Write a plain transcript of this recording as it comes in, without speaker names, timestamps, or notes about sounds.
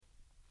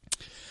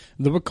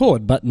The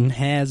record button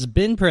has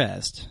been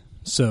pressed,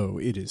 so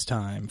it is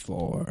time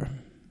for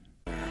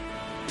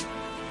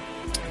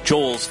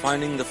Joel's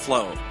Finding the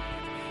Flow.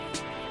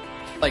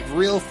 Like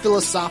real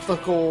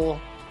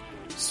philosophical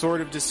sort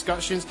of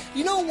discussions.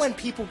 You know when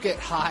people get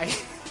high?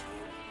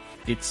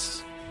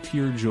 It's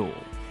pure Joel.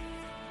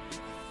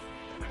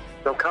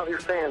 Don't count your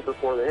fans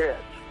before they hit.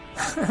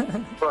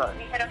 But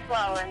we hit a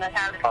flow in the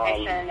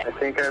conversation. I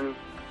think I'm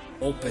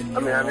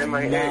I'm in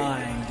my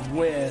mind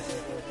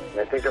with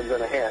I think I'm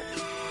gonna hit.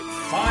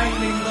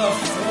 Finding the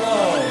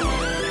Flow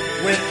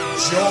with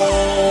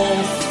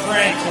Joel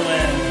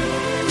Franklin.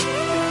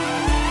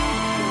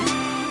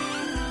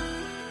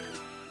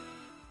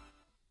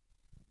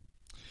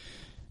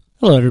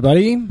 Hello,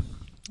 everybody.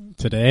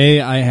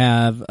 Today I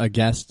have a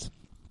guest,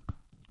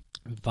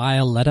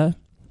 Violetta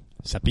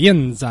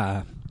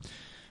Sapienza.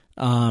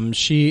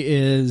 She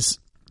is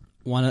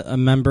a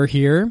member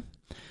here.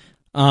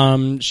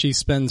 She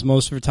spends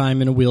most of her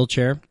time in a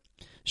wheelchair.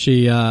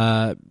 She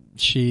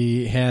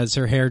has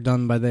her hair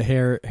done by the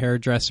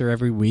hairdresser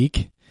every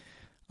week.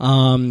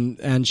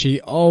 And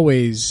she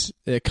always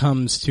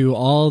comes to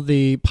all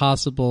the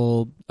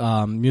possible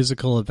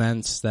musical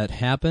events that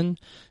happen,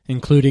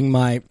 including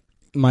my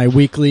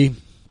weekly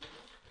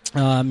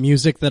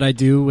music that I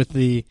do with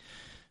the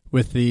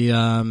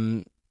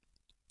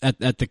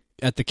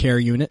at the care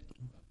unit,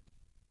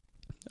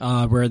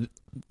 where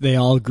they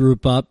all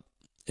group up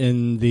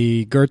in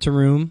the Goethe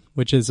room,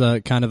 which is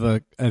a kind of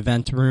a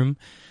event room,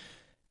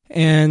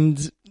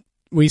 and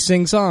we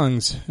sing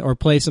songs or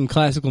play some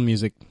classical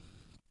music.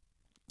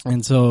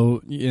 And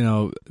so,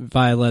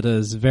 Violetta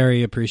is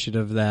very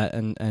appreciative of that,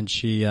 and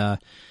she's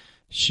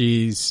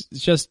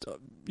just,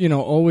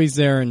 always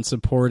there and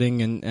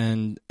supporting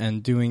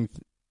and doing,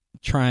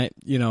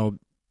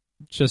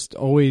 just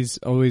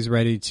always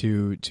ready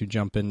to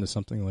jump into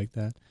something like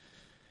that.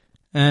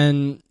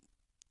 And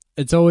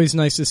it's always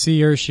nice to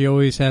see her. She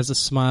always has a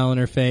smile on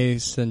her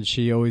face, and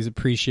she always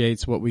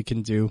appreciates what we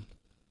can do.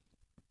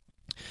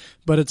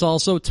 But it's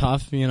also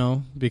tough,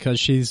 because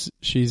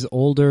she's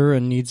older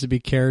and needs to be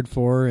cared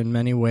for in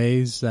many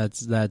ways. That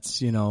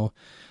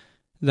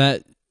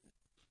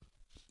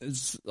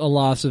is a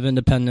loss of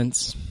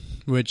independence,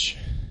 which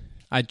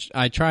I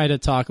try to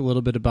talk a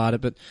little bit about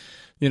it. But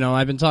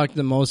I've been talking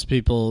to most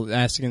people,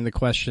 asking the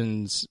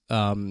questions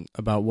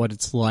about what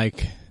it's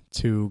like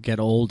to get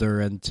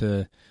older and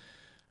to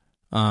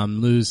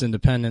lose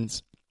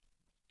independence.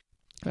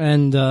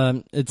 And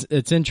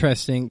it's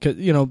interesting because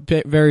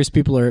various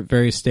people are at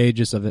various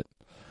stages of it,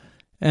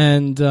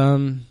 and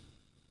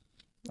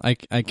I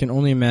can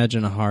only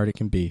imagine how hard it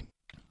can be.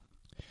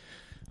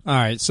 All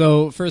right,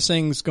 so first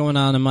things going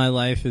on in my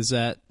life is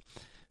that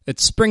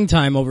it's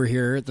springtime over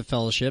here at the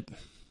fellowship,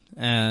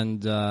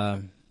 and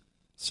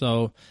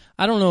so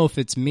I don't know if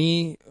it's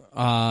me,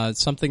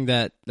 something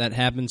that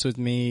happens with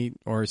me,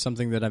 or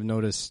something that I've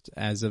noticed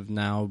as of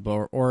now,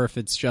 or if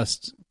it's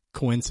just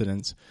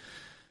coincidence.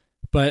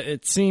 But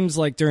it seems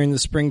like during the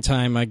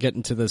springtime, I get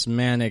into this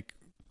manic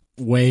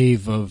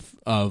wave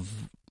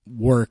of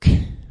work,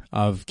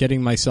 of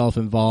getting myself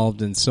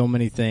involved in so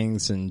many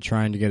things and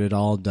trying to get it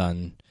all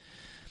done.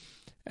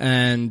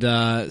 And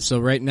so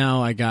right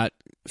now I got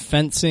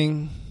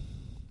fencing,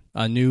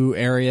 a new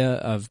area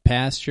of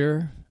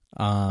pasture.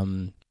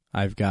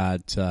 I've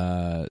got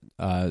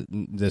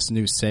this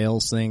new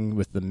sales thing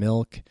with the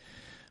milk.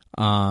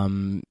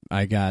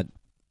 I got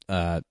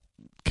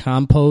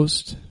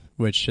compost,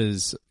 which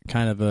is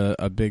kind of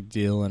a big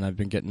deal, and I've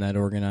been getting that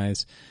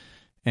organized,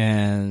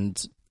 and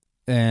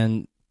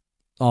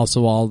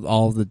also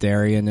all the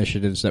dairy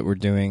initiatives that we're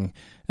doing,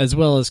 as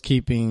well as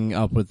keeping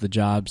up with the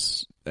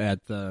jobs at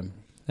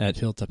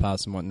Hilltop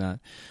House and whatnot.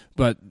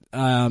 But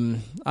I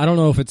don't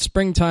know if it's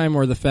springtime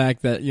or the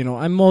fact that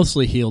I'm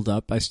mostly healed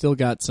up. I still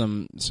got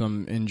some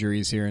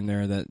injuries here and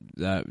there that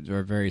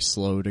are very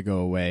slow to go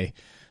away.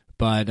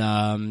 But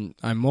I'm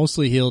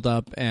mostly healed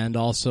up, and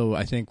also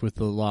I think with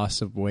the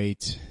loss of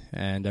weight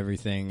and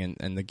everything,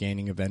 and the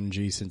gaining of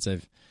energy since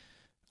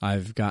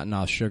I've gotten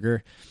off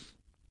sugar,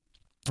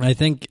 I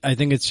think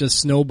it's just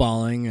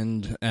snowballing,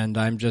 and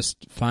I'm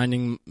just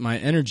finding my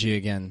energy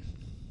again,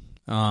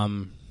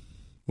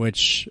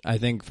 which I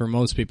think for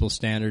most people's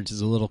standards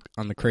is a little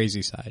on the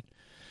crazy side.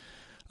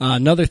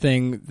 Another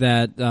thing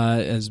that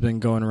has been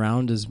going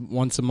around is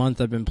once a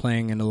month I've been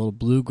playing in a little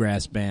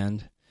bluegrass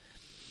band.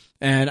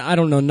 And I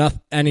don't know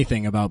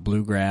anything about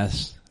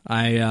bluegrass.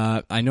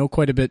 I know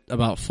quite a bit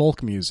about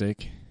folk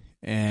music,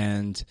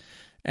 and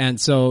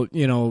so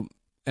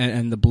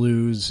and the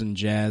blues and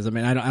jazz. I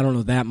mean, I don't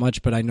know that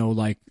much, but I know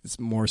like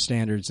more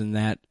standards in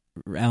that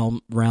realm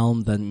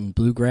than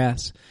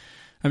bluegrass.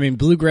 I mean,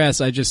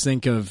 bluegrass, I just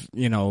think of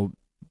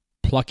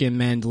plucking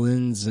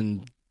mandolins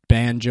and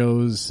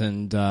banjos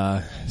and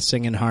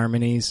singing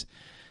harmonies,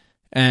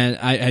 and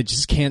I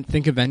just can't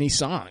think of any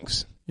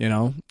songs,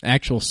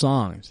 actual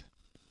songs.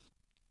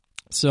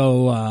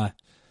 So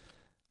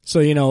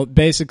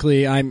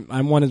basically,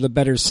 I'm one of the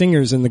better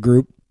singers in the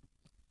group,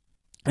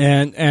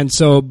 And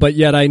so, but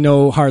yet I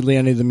know hardly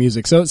any of the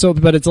music.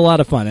 But it's a lot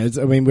of fun.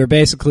 We're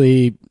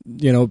basically,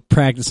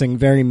 practicing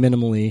very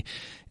minimally,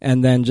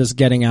 and then just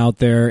getting out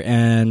there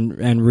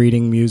and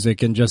reading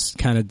music and just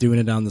kind of doing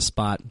it on the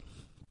spot.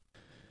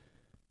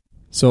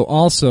 So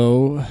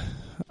also,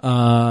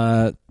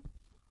 another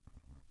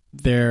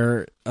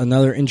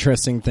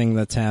interesting thing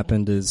that's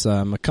happened is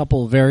a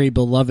couple very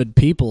beloved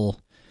people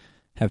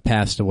have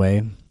passed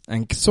away,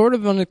 and sort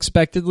of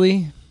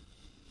unexpectedly,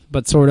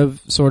 but sort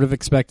of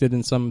expected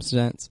in some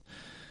sense.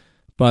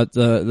 But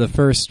the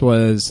first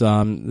was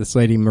this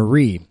lady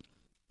Marie,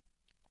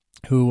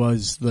 who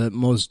was the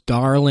most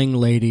darling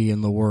lady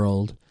in the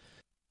world.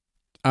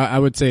 I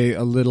would say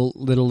a little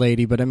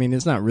lady, but I mean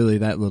it's not really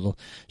that little.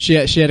 She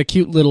had a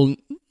cute little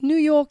New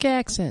York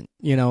accent,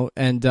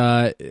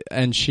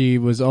 and she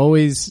was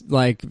always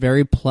like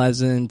very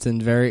pleasant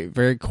and very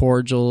very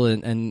cordial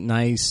and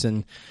nice,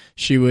 and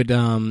she would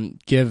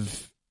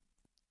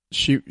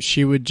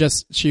she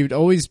would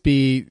always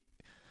be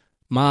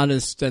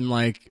modest and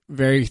like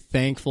very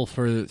thankful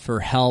for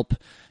help,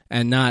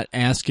 and not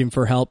asking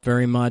for help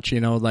very much,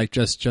 like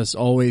just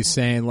always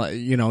saying,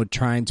 like,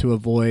 trying to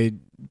avoid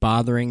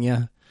bothering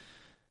you.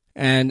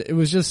 And it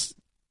was just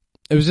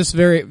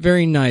very,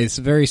 very nice,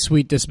 very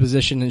sweet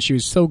disposition, and she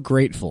was so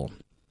grateful.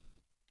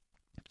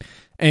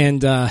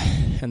 And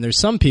there's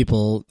some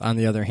people, on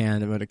the other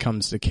hand, when it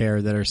comes to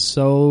care, that are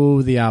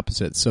so the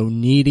opposite, so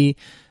needy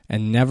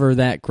and never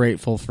that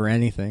grateful for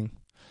anything.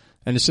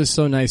 And it's just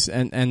so nice.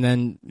 And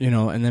then,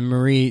 and then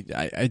Marie,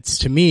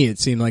 to me, it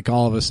seemed like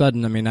all of a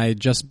sudden, I mean, I had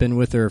just been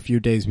with her a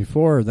few days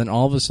before, then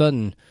all of a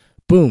sudden,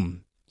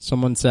 boom,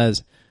 someone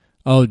says,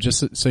 oh,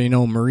 just so you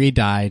know, Marie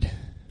died.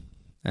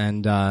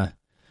 And,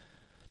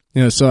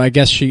 so I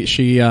guess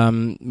she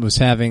was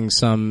having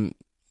some,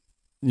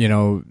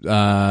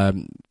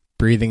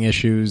 breathing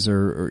issues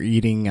or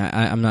eating.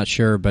 I'm not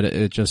sure, but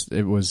it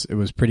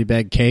was pretty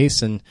bad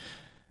case, and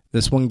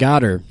this one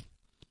got her.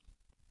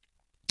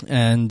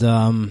 And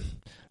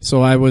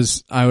so I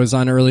was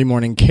on early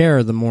morning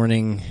care the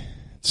morning,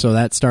 so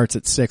that starts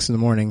at 6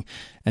 a.m,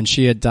 and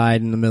she had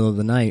died in the middle of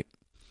the night.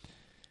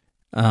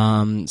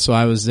 So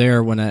I was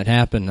there when that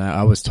happened.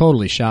 I was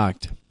totally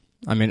shocked.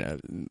 I mean,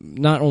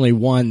 not only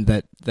one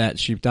that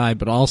she died,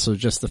 but also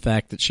just the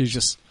fact that she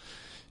just,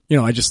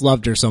 I just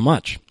loved her so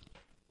much.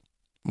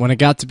 When it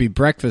got to be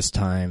breakfast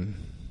time,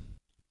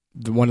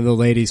 one of the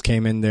ladies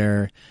came in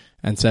there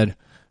and said,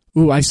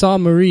 ooh, I saw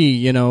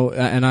Marie,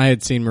 and I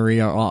had seen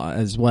Marie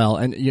as well.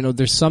 And,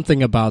 there's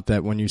something about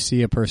that when you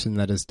see a person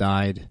that has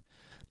died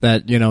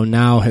that,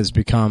 now has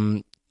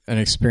become an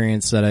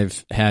experience that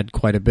I've had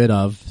quite a bit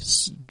of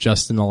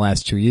just in the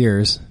last 2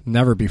 years.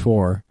 Never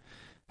before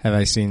have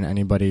I seen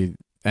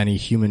any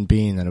human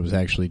being that was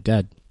actually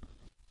dead.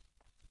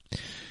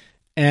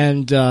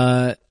 And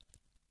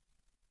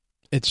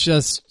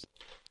it's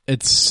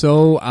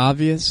so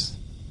obvious.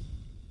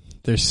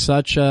 There's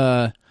such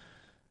an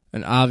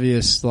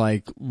obvious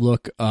like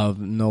look of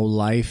no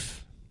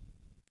life,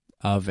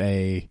 of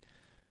a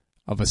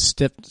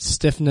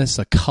stiffness,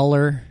 a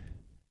color,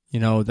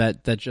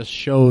 that just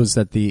shows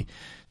that the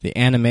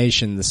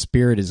animation, the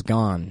spirit is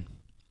gone.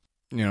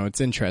 It's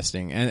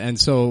interesting. And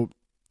so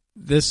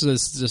this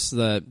is just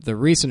the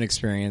recent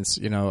experience,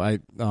 I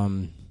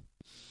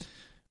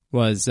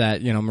was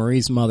that,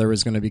 Marie's mother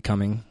was going to be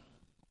coming,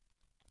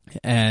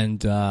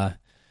 and a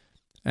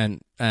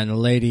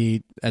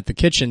lady at the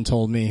kitchen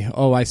told me,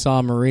 oh, I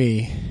saw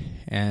Marie,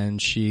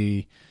 and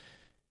her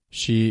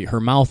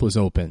mouth was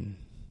open,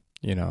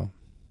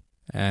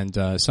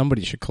 and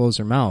somebody should close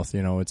her mouth,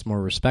 it's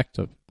more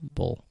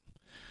respectable.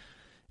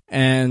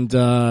 And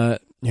I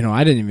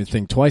didn't even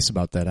think twice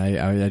about that.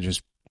 I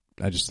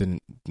just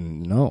didn't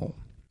know,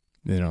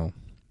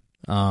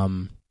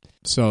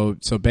 So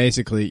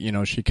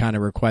basically, she kind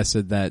of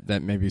requested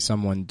that maybe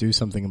someone do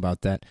something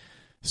about that.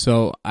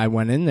 So I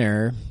went in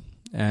there,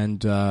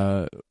 and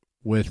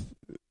with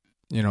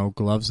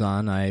gloves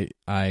on, I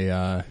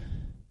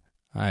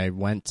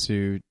went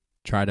to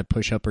try to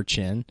push up her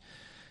chin,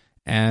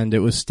 and it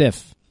was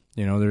stiff.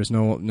 There's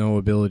no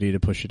ability to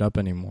push it up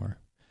anymore.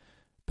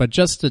 But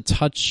just to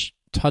touch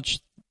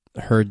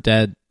her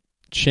dead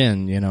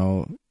chin,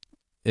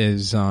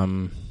 was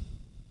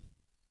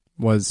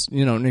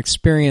an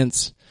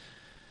experience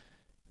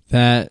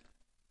that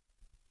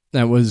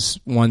was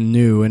one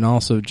new, and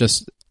also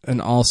just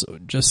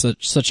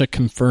such a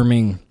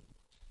confirming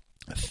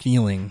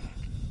feeling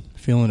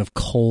of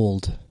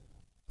cold,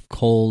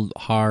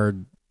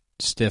 hard,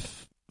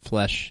 stiff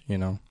flesh,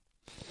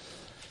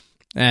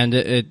 and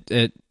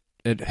it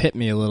hit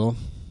me a little,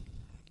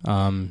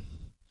 and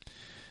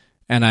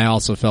I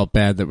also felt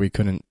bad that we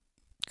couldn't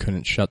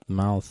shut the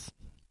mouth,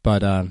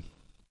 but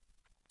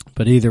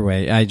either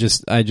way, I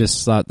just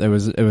thought it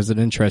was an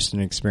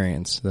interesting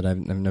experience that I've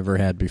never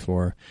had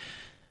before.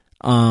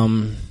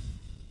 And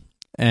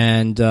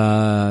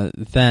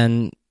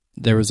then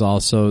there was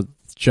also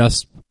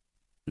just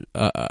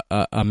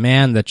a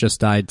man that just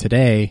died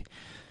today.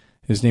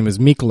 His name was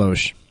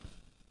Miklos,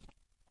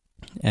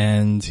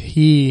 and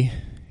he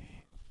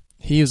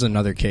is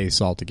another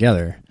case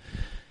altogether.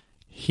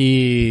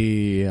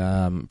 he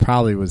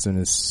probably was in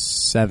his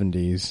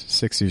 60s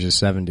or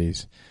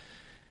 70s.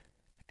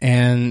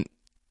 And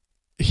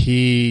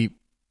he,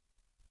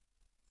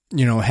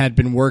 had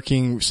been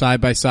working side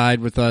by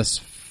side with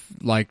us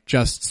like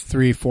just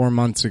 3-4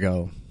 months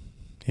ago.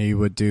 He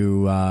would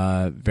do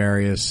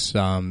various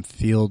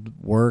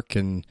field work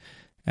and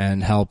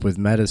help with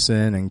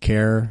medicine and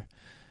care.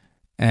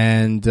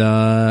 And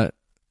then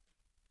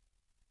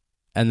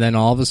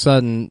all of a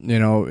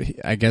sudden,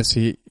 I guess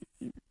he,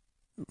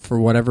 for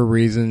whatever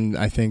reason,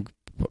 I think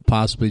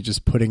possibly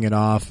just putting it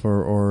off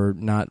or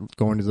not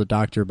going to the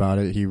doctor about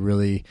it, he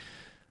really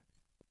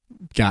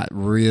got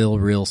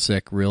real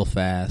sick real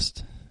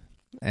fast.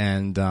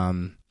 And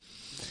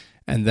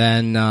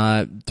then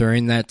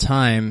during that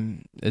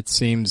time, it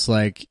seems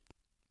like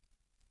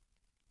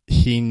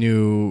he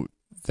knew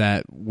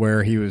that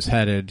where he was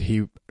headed,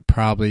 he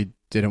probably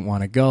didn't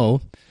want to go.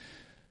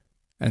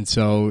 And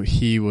so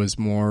he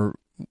wanted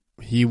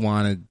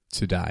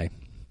to die,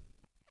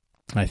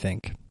 I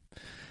think.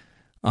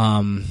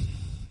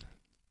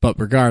 But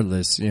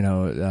regardless,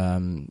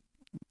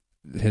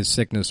 his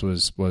sickness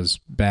was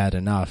bad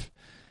enough.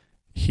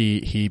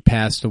 He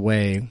passed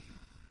away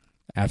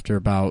after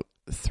about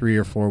 3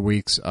 or 4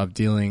 weeks of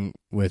dealing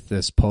with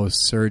this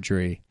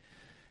post-surgery,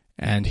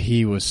 and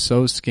he was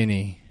so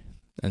skinny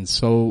and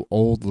so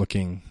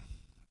old-looking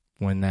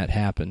when that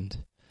happened.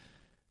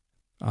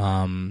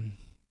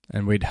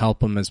 And we'd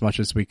help him as much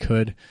as we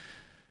could,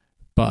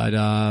 but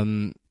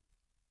I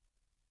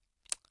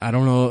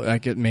don't know.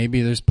 Like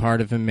maybe there's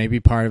part of him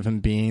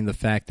being the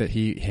fact that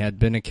he had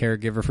been a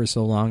caregiver for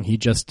so long, he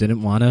just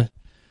didn't want to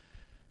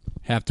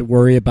have to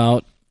worry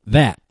about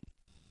that.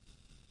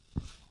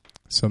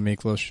 So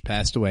Miklos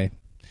passed away,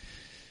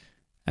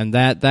 and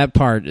that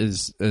part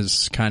is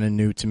kind of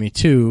new to me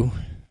too,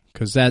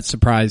 because that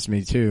surprised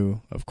me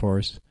too, of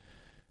course,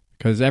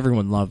 because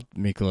everyone loved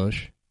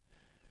Miklos.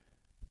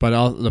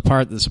 But the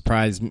part that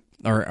surprised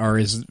or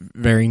is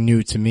very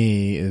new to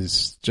me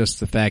is just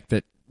the fact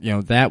that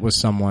that was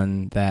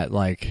someone that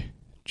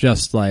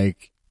just a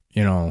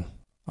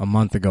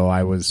month ago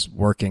I was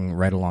working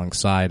right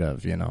alongside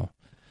of,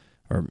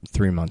 or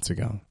 3 months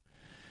ago.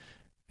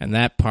 And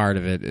that part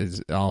of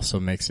it also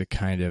makes it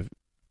kind of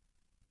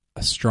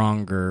a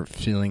stronger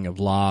feeling of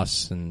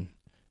loss and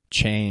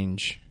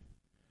change.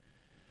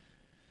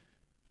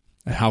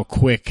 And how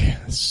quick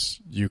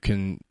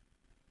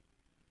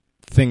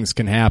things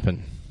can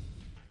happen.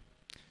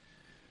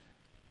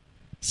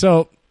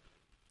 So,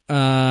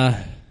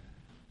 I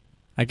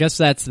guess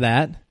that's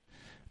that.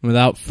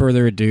 Without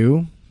further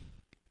ado,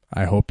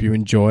 I hope you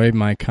enjoy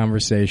my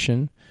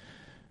conversation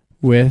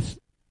with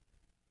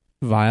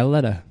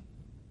Violetta.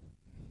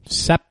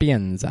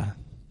 Sapienza.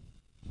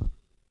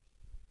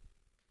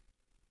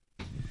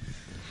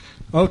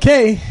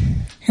 Okay.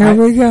 Here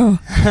we go.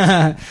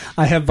 I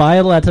have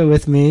Violetta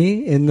with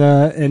me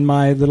in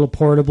my little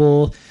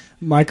portable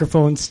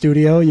microphone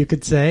studio, you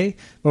could say.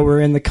 But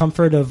we're in the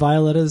comfort of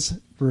Violetta's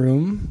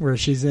room, where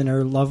she's in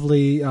her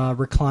lovely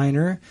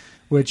recliner,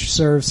 which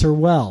serves her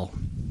well.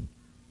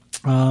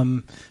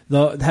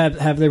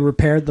 Have they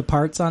repaired the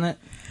parts on it?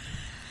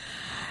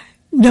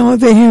 No,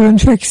 they haven't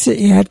fixed it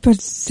yet, but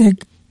they're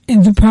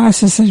in the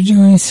process of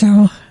doing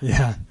so.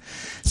 Yeah.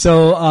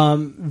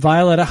 So,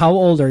 Violetta, how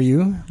old are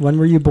you? When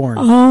were you born?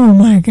 Oh,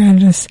 my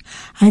goodness.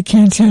 I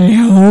can't tell you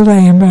how old I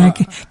am, but I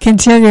can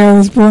tell you I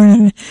was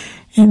born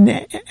in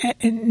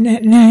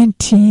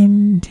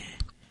 1918.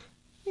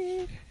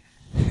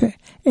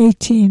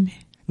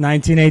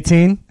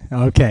 1918?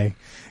 Okay.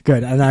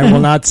 Good. And I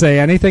will not say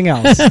anything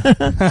else. So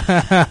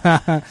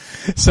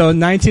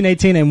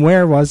 1918, and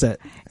where was it?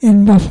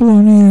 In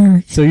Buffalo, New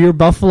York. So you're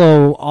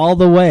Buffalo all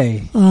the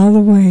way. All the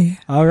way.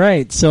 All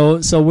right.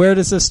 So where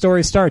does this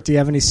story start? Do you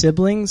have any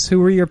siblings? Who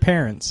were your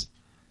parents?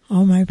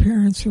 Oh, my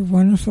parents were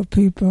wonderful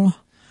people.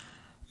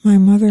 My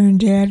mother and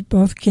dad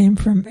both came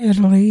from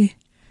Italy.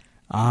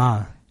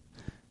 Ah.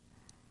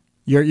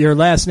 Your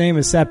last name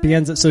is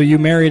Sapienza, so you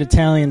married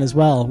Italian as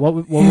well.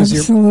 What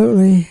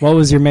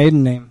was your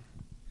maiden name?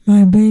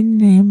 My maiden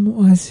name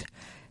was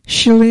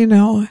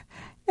Sciolino,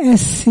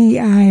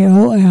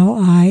 Sciolino.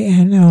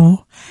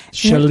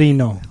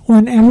 Sciolino.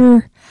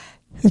 Whenever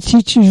the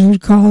teachers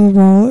would call the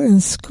roll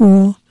in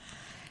school,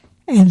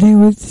 and they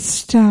would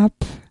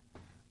stop.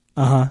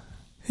 They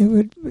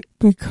would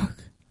be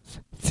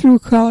through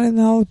calling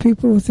all the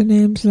people with the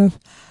names of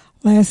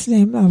last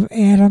name of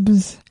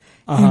Adams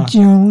and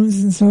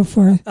Jones and so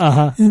forth.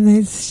 And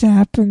they'd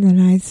stop, and then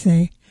I'd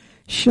say,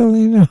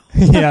 Sciolino.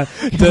 Yeah,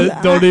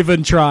 don't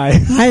even try.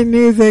 I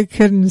knew they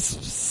couldn't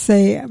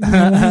say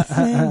my last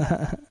name.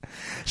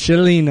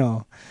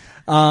 Sciolino.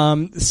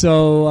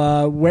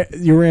 So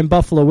you were in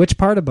Buffalo. Which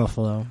part of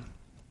Buffalo?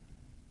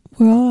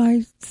 Well,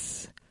 I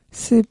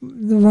say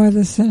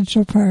the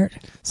central part.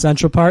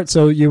 Central part?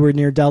 So you were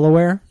near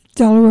Delaware?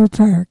 Delaware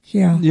Park,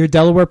 yeah. Near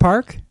Delaware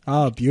Park?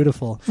 Oh,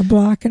 beautiful. A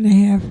block and a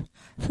half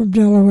from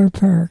Delaware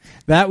Park.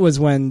 That was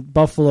when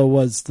Buffalo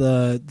was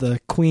the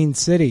Queen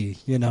City,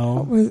 It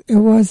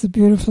was a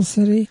beautiful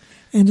city,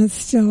 and it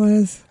still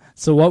is.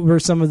 So what were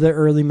some of the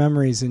early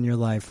memories in your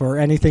life, or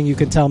anything you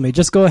could tell me?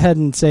 Just go ahead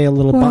and say a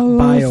little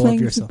bio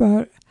of yourself.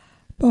 About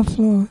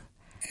Buffalo.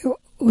 It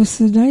was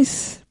a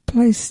nice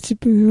place to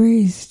be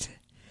raised.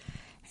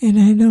 And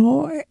I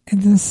know in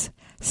this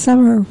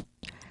summer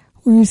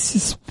we used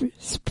to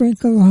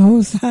sprinkle the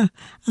hose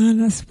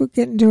on us. We'd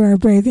get into our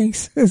bathing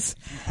suits,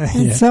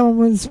 and someone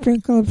would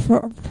sprinkle a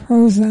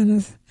hose on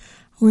us.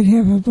 We'd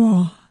have a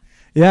ball.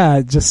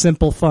 Yeah, just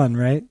simple fun,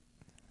 right?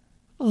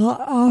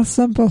 All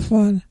simple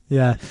fun.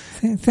 Yeah.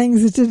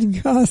 Things that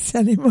didn't cost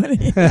any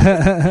money.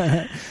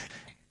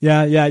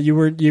 Yeah. You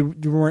weren't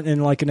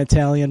in like an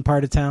Italian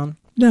part of town?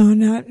 No,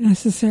 not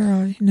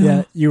necessarily. No.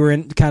 Yeah, you were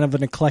in kind of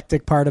an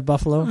eclectic part of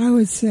Buffalo? I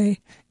would say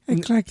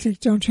eclectic.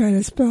 Don't try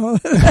to spell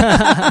it.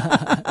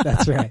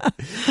 That's right.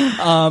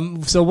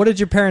 So what did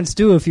your parents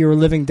do if you were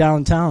living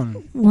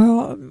downtown?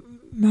 Well,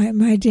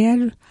 my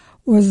dad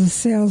was a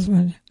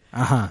salesman.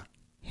 Uh-huh.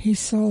 He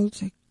sold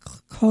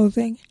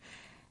clothing.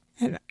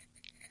 And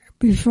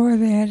before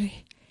that,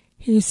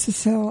 he used to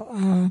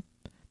sell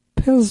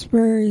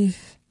Pillsbury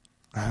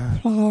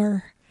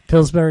flour.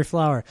 Pillsbury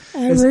flour.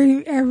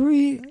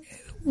 Every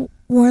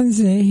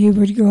Wednesday, he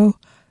would go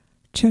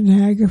to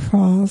Niagara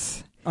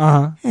Falls.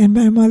 Uh-huh. And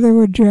my mother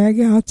would drag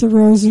out the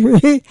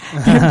rosary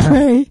and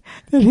pray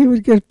that he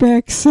would get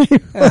back safely.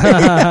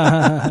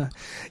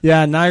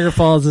 Yeah, Niagara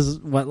Falls is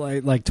what,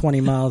 like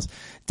 20 miles.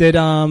 Did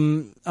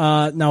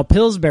now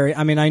Pillsbury?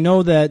 I mean, I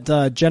know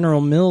that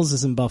General Mills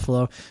is in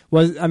Buffalo.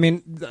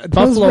 Buffalo?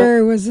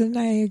 Pillsbury was in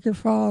Niagara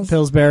Falls.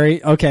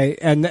 Pillsbury, okay,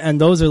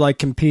 and those are like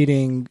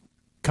competing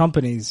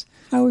companies.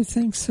 I would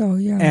think so,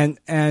 yeah.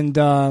 And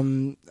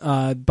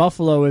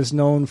Buffalo is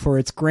known for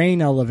its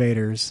grain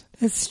elevators.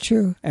 That's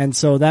true. And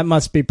so that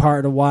must be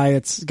part of why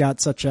it's got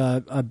such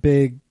a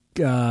big,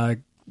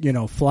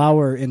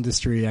 flour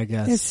industry, I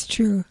guess. That's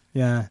true.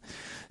 Yeah.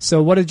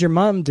 So what did your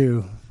mom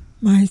do?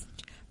 My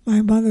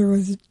mother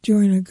was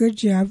doing a good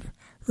job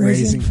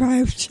raising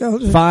 5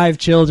 children. 5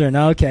 children,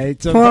 okay.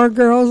 So 4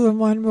 girls and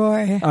 1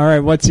 boy. All right,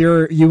 what's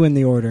you in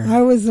the order?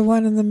 I was the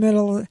one in the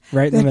middle.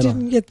 Right in the middle. That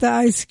didn't get the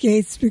ice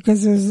skates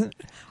because there was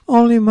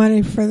only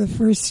money for the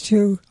first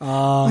 2.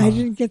 I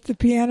didn't get the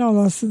piano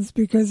lessons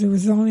because there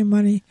was only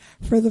money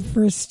for the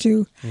first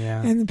 2.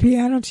 Yeah. And the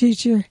piano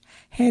teacher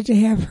had to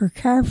have her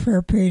car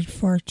fare paid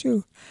for,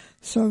 too.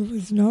 So there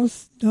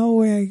was no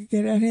way I could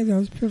get any of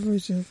those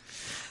privileges.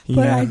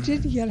 But I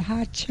did get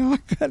hot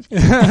chocolate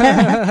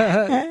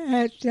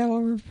at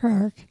Delaware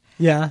Park.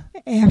 Yeah.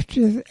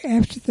 After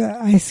the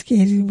ice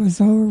skating was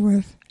over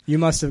with. You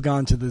must have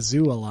gone to the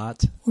zoo a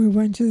lot. We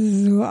went to the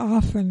zoo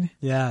often.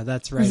 Yeah,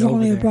 that's right. It was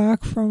only a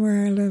block from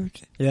where I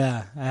lived.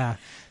 Yeah.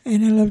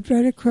 And I lived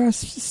right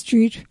across the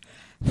street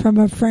from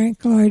a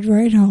Frank Lloyd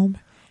Wright home.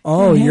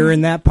 Oh, you're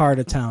in that part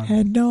of town. I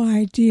had no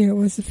idea it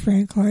was a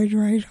Frank Lloyd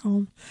Wright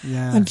home.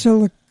 Yeah. Until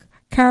the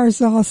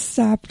cars all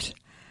stopped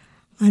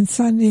on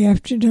Sunday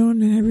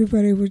afternoon and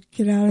everybody would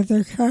get out of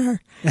their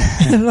car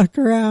and look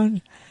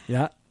around.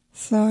 Yeah.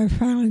 So I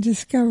finally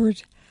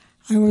discovered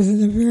I was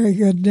in a very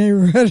good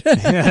neighborhood.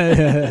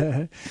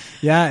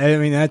 Yeah, I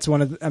mean, that's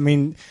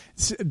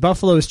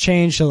Buffalo's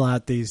changed a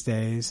lot these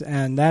days,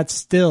 and that's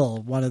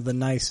still one of the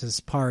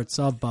nicest parts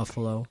of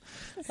Buffalo.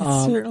 It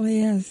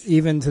certainly is.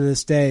 Even to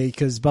this day,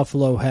 because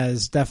Buffalo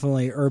has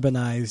definitely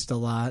urbanized a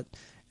lot,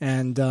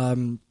 and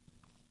a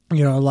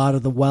lot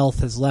of the wealth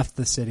has left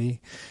the city.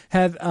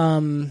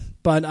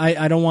 But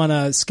I don't want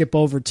to skip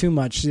over too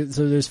much.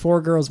 So there's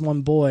 4 girls,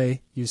 1 boy,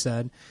 you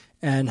said.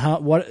 And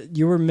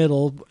you were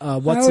middle. I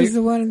was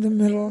the one in the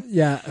middle.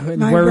 Yeah.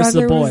 My where brother was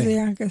the boy? Was the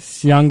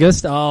youngest.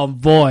 Youngest? Oh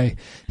boy,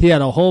 he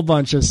had a whole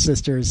bunch of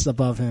sisters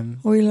above him.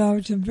 We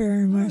loved him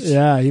very much.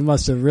 Yeah, he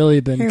must have really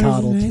been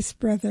coddled. He was a nice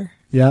brother.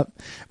 Yep.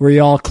 Were you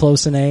all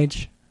close in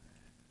age?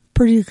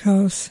 Pretty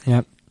close.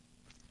 Yep.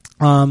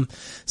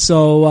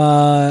 So,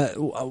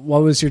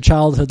 what was your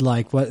childhood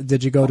like? What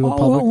did you go to a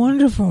public? Oh,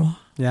 wonderful.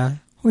 Yeah.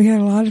 We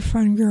had a lot of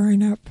fun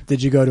growing up.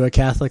 Did you go to a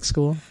Catholic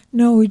school?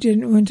 No, we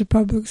didn't. We went to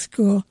public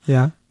school.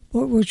 Yeah.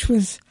 Which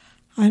was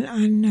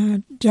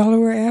on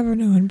Delaware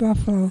Avenue in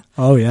Buffalo.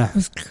 Oh, yeah. It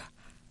was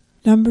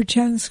number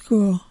 10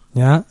 school.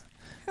 Yeah.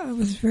 It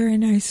was a very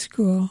nice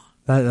school.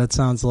 That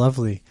sounds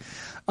lovely.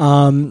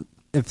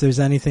 If there's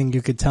anything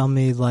you could tell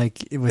me,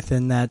 like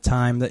within that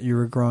time that you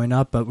were growing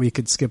up, but we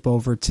could skip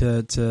over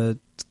to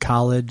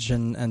college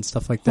and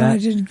stuff like that. Well, I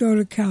didn't go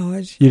to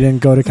college. You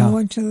didn't go to college? I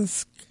went to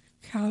the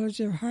College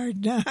of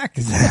Hard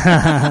Knocks.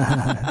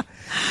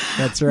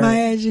 That's right.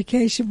 My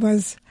education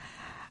was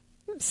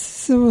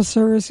civil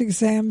service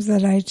exams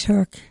that I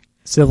took.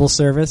 Civil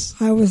service?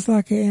 I was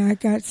lucky. I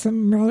got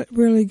some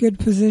really good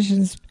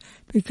positions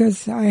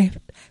because I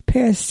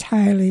passed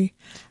highly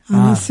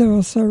on the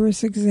civil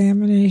service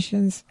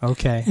examinations.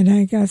 Okay. And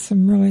I got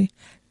some really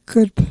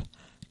good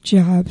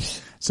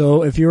jobs.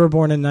 So if you were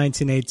born in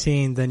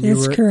 1918, then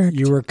correct.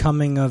 You were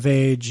coming of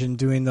age and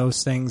doing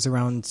those things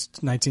around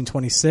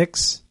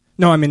 1926?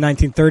 No, I mean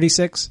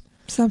 1936?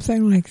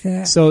 Something like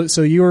that. So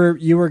you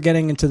were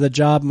getting into the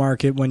job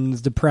market when the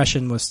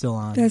Depression was still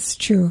on. That's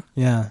true.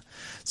 Yeah.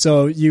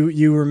 So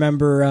you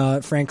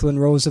remember Franklin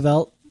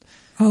Roosevelt?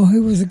 Oh, he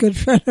was a good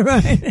friend of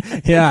mine.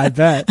 Yeah, I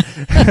bet.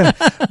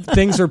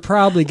 Things were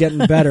probably getting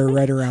better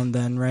right around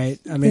then, right?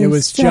 I mean, it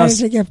was started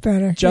just to get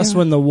better. just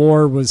when the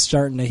war was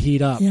starting to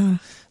heat up. Yeah.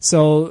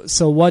 So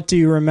what do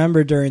you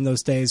remember during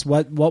those days?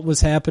 What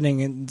was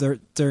happening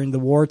during the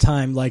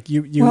wartime? Like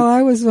you. Well,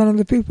 I was one of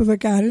the people that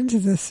got into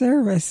the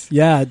service.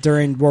 Yeah,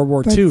 during World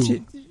War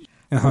II.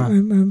 My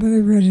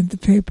mother read in the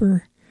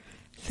paper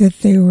that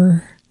they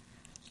were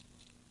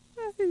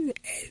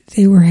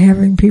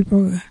having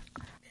people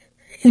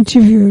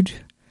interviewed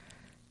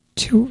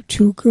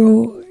to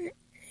go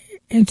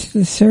into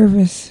the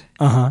service.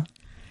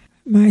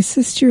 My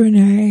sister and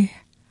I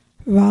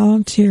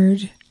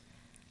volunteered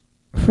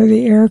for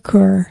the Air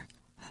Corps.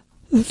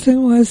 The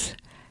thing was,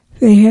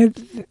 they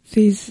had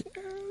these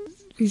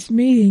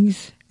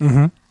meetings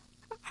on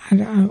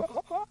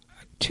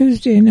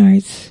Tuesday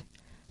nights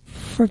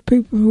for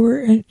people who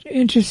were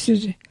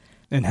interested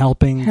in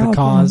helping the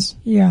cause.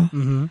 Yeah.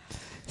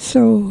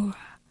 So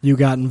you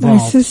got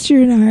involved. My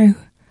sister and I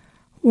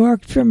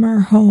walked from our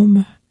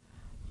home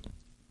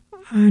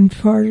on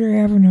Porter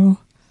Avenue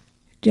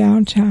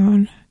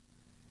downtown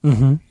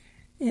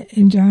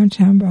in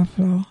downtown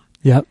Buffalo.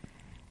 Yep.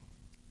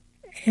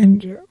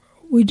 And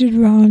we did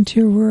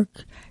volunteer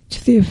work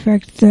to the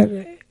effect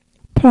that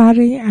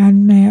plotting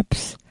on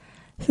maps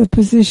the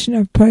position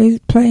of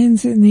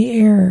planes in the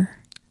air.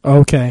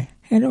 Okay.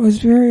 And it was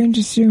very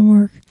interesting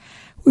work.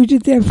 We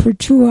did that for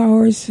 2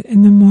 hours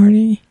in the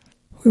morning.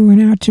 We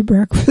went out to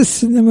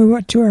breakfast, and then we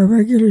went to our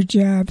regular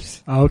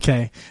jobs.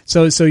 Okay.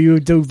 So you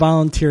would do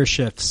volunteer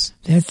shifts.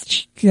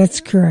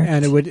 That's correct.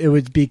 And it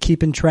would be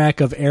keeping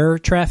track of air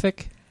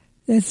traffic?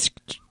 That's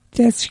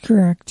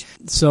correct.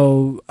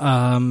 So,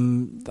 I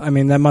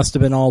mean, that must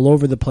have been all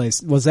over the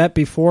place. Was that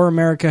before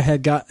America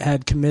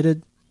had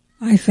committed?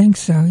 I think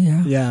so,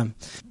 yeah. Yeah.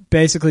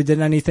 Basically, did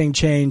anything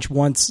change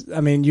once? I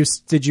mean, you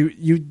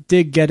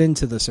did get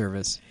into the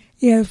service?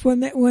 Yes, when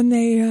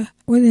they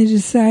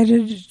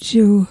decided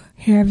to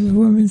have the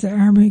Women's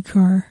Army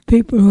Corps,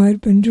 people who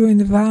had been doing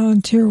the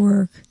volunteer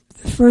work,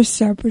 the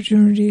first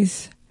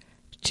opportunities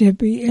to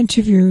be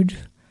interviewed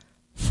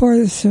for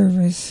the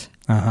service.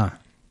 And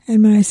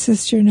my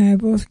sister and I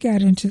both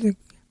got into the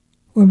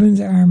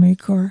Women's Army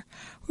Corps.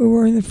 We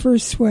were in the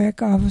first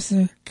SWAC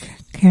officer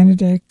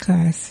candidate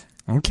class.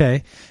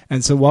 Okay.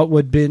 And so what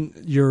would have been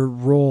your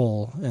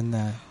role in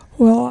that?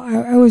 Well,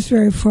 I was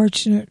very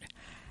fortunate.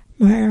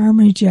 My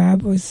Army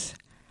job was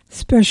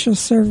Special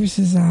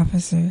Services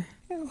Officer.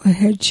 I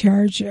had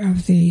charge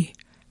of the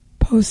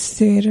Post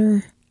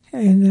Theater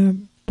and the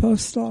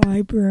Postal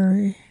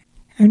Library.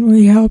 And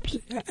we helped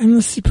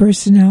enlisted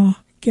personnel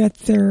get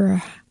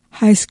their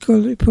high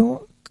school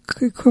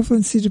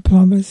equivalency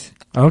diplomas.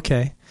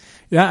 Okay.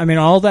 Yeah, I mean,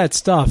 all that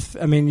stuff.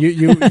 I mean,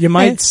 you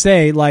might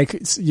say, like,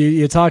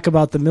 you talk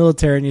about the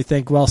military and you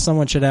think, well,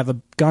 someone should have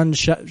a gun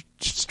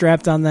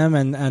strapped on them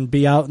and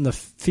be out in the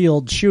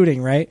field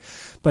shooting, right?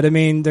 But, I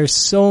mean, there's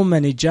so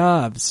many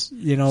jobs,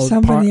 you know.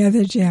 So many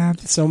other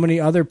jobs. So many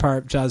other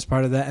jobs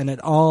part of that, and it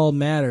all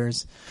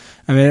matters.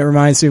 I mean, it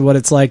reminds me of what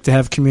it's like to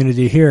have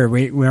community here.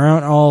 We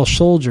aren't all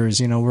soldiers,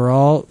 you know. We're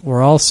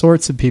all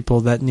sorts of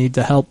people that need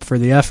to help for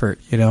the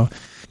effort, you know.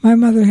 My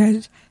mother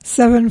had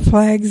 7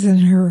 flags in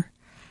her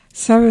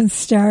 7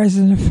 stars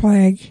in a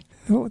flag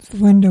out the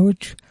window,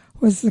 which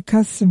was the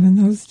custom in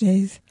those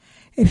days.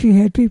 If you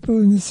had people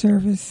in the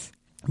service,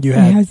 you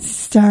had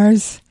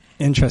stars.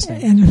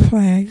 Interesting. And a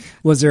flag.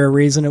 Was there a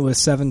reason it was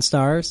 7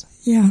 stars?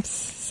 Yes,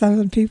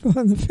 7 people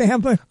in the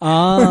family.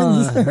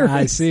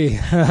 I see.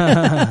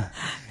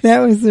 That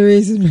was the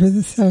reason for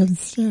the 7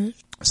 stars.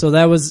 So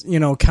that was, you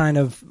know, kind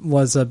of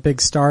was a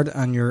big start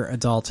on your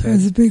adulthood. It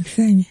was a big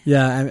thing.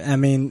 Yeah, I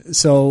mean,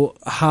 so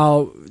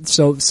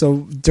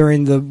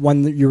during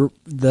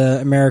the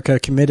America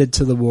committed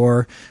to the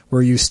war,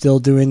 were you still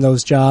doing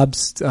those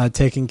jobs,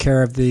 taking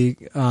care of the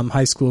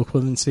high school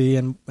equivalency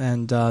and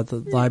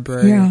the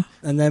library? Yeah.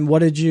 And then what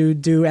did you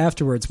do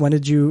afterwards? When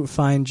did you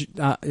find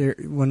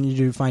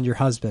your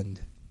husband?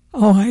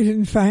 Oh, I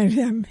didn't find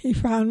him. He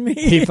found me.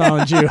 He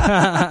found you.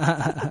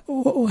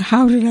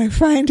 How did I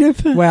find him?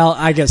 Well,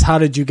 I guess how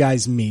did you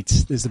guys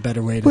meet is a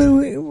better way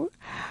to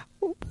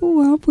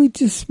Well, we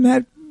just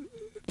met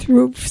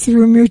through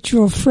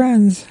mutual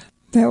friends.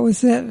 That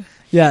was it.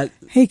 Yeah.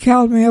 He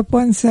called me up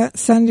one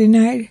Sunday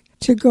night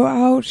to go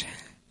out.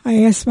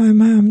 I asked my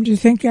mom, do you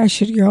think I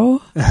should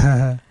go?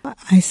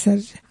 I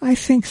said, I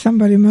think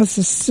somebody must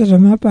have stood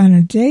him up on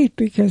a date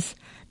because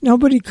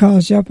nobody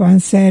calls you up on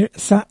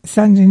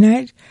Sunday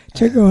night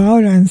to go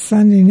out on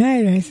Sunday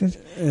night. I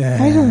said,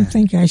 I don't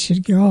think I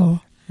should go.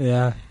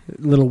 Yeah,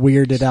 a little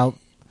weirded out.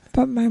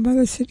 But my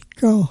mother said,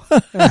 go.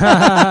 Isn't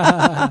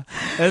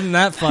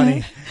that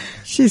funny?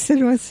 She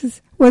said,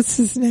 what's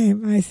his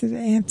name? I said,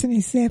 Anthony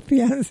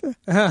Sapienza.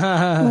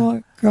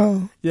 Oh,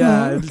 go.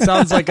 Yeah, it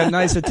sounds like a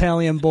nice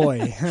Italian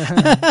boy.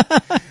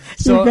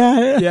 So, you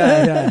got it.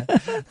 Yeah.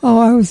 Oh,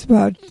 I was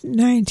about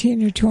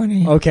 19 or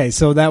 20. Okay,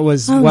 so that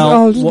was, I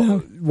was old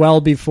enough.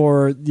 well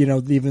before,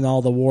 even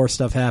all the war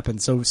stuff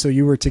happened. So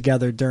you were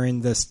together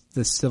during this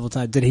civil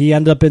time. Did he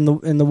end up in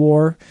the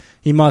war?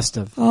 He must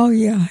have. Oh,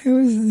 yeah. He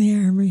was in the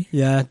Army.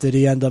 Yeah. Did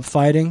he end up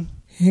fighting?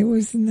 He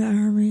was in the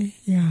Army,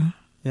 yeah.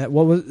 Yeah.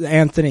 What was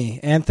Anthony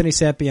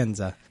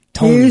Sapienza?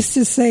 He used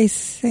to say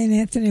St.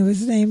 Anthony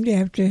was named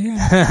after him.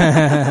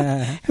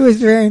 He was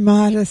very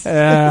modest.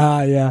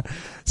 Yeah.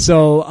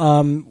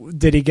 So,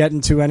 did he get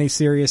into any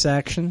serious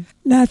action?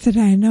 Not that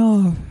I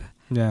know of.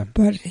 Yeah.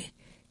 But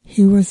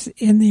he was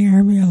in the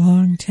Army a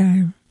long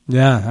time.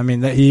 Yeah, I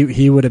mean,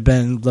 he would have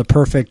been the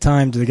perfect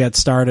time to get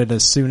started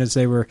as soon as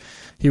they were.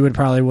 He would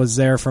probably was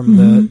there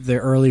from the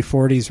early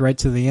 40s right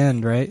to the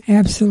end, right?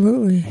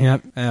 Absolutely.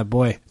 Yep. Yeah,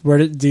 boy.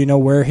 Do you know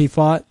where he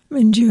fought?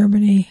 In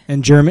Germany.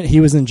 In Germany, he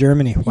was in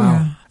Germany. Wow.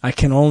 Yeah. I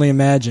can only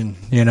imagine,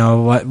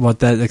 what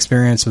that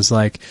experience was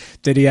like.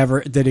 Did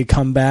he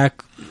come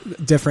back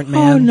different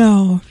man?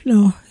 Oh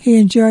no. He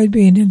enjoyed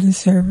being in the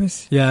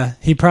service. Yeah.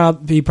 He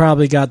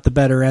probably got the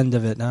better end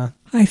of it, huh?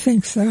 I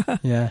think so.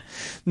 Yeah.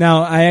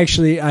 Now, I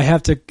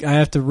have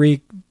to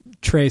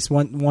retrace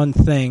one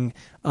thing.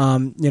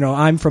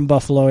 I'm from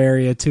Buffalo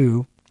area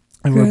too,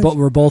 and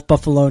we're both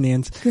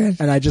Buffalonians. Good.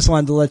 And I just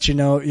wanted to let you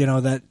know,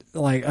 that,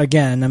 like,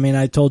 again, I mean,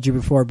 I told you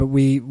before, but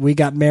we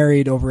got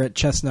married over at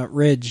Chestnut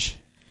Ridge,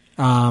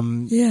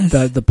 yes,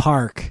 the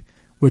park,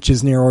 which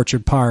is near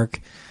Orchard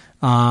Park.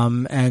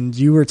 And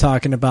you were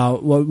talking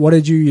about what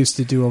did you used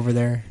to do over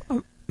there?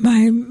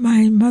 My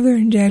mother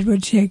and dad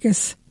would take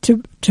us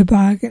to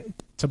toboggan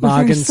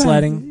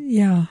sledding.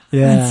 Yeah.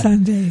 On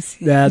Sundays.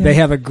 Yeah, they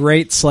have a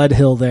great sled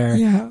hill there.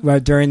 Yeah.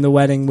 But during the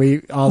wedding, the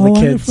kids.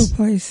 Wonderful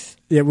place.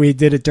 Yeah, we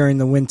did it during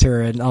the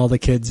winter, and all the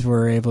kids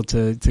were able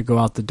to go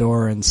out the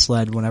door and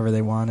sled whenever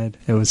they wanted.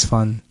 It was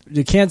fun.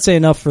 You can't say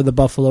enough for the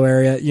Buffalo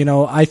area.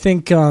 I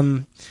think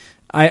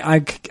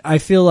I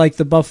feel like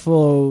the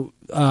Buffalo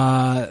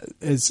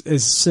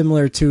is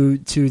similar to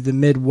the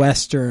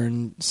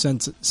Midwestern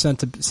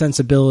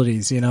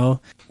sensibilities.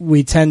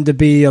 We tend to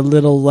be a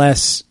little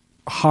less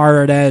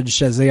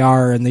hard-edged as they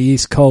are in the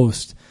East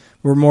Coast.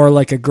 We're more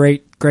like a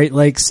Great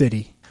Lake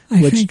city.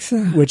 I think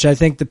so. Which I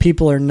think the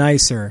people are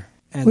nicer.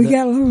 And we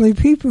got lovely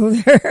people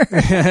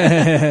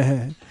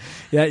there.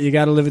 Yeah, you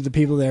got to live with the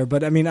people there.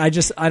 But I mean, I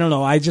don't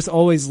know. I just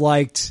always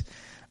liked.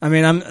 I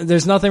mean,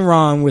 there's nothing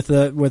wrong with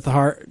the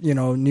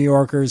New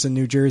Yorkers and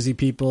New Jersey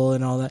people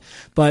and all that.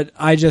 But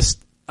I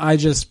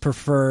just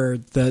prefer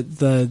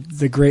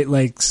the Great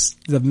Lakes,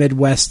 the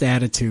Midwest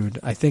attitude.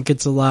 I think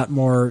it's a lot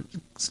more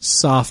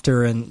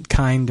softer and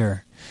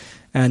kinder.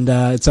 And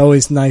it's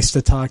always nice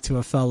to talk to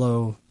a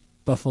fellow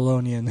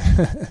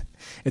Buffalonian.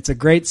 It's a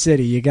great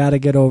city. You got to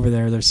get over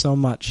there. There's so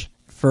much.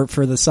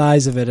 For the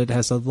size of it, it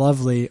has a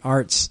lovely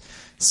arts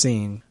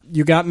scene.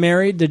 You got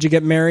married? Did you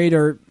get married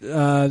or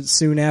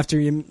soon after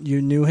you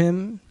knew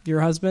him,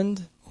 your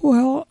husband?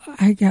 Well,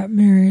 I got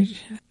married.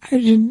 I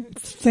didn't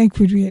think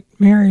we'd get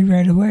married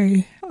right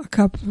away. A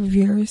couple of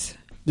years.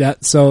 Yeah,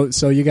 so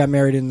you got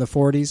married in the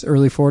 40s,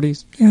 early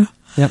 40s? Yeah.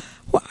 Yep.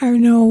 Well, I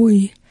know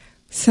we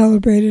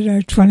celebrated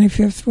our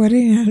 25th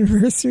wedding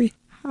anniversary.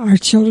 Our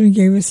children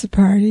gave us a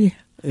party.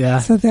 Yeah.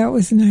 So that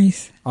was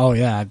nice. Oh,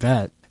 yeah, I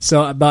bet.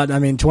 So,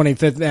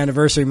 25th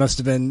anniversary must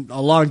have been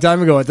a long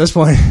time ago at this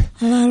point.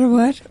 A lot of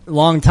what? A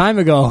long time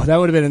ago. That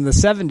would have been in the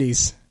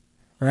 70s,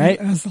 right?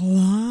 It was a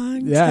long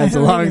time Yeah, it's a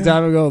long ago.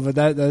 time ago, but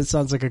that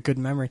sounds like a good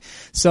memory.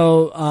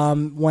 So,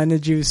 when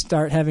did you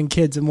start having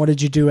kids, and what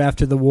did you do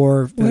after the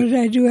war? What did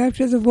I do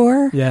after the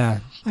war?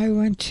 Yeah. I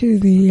went to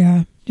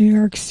the New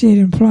York State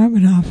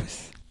Employment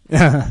Office.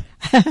 And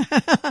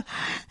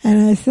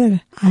I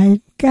said,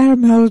 I got a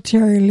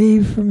military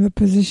leave from the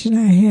position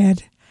I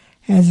had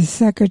as a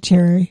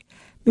secretary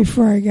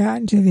before I got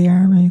into the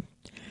Army.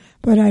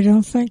 But I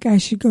don't think I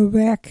should go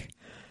back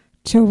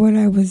to what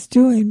I was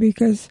doing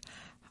because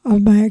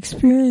of my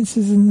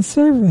experiences in the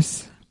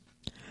service.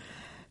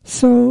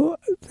 So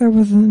there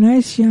was a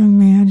nice young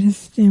man.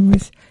 His name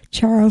was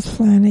Charles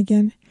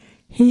Flanagan.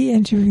 He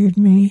interviewed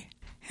me,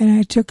 and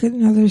I took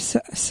another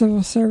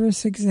civil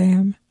service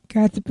exam,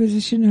 got the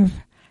position of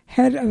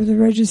head of the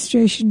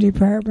registration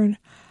department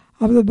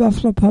of the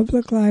Buffalo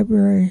Public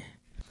Library.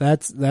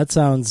 That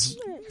sounds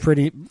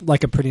pretty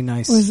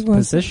nice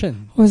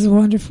position. Was a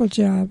wonderful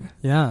job.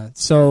 Yeah.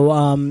 So,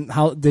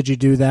 how did you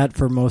do that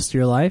for most of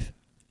your life?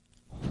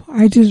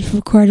 I did it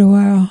for quite a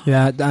while.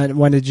 Yeah.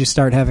 When did you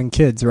start having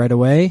kids? Right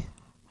away?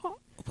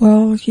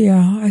 Well,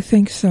 yeah, I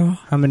think so.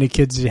 How many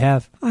kids did you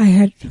have? I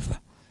had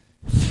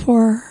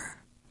four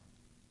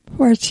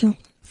children.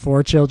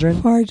 4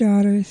 children? 4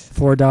 daughters.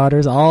 4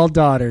 daughters? All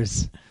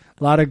daughters.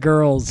 A lot of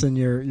girls in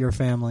your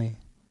family.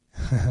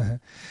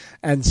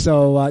 And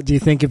so, do you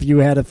think if you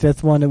had a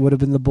 5th one, it would have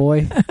been the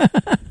boy?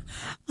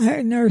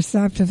 I never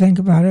stopped to think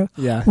about it.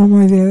 Yeah. One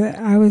way or the other.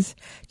 I was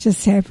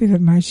just happy that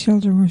my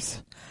children were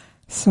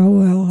so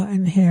well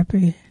and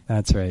happy.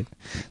 That's right.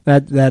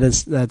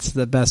 That's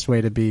the best way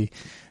to be.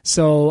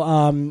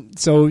 So,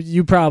 so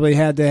you probably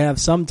had to have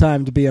some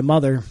time to be a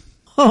mother.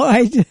 Oh,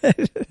 I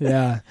did.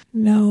 Yeah.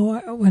 No,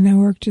 when I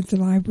worked at the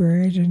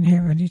library, I didn't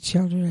have any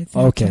children at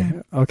that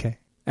time. Okay.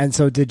 And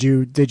so did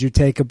you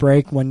take a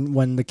break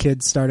when the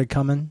kids started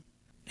coming?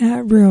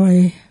 Not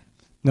really.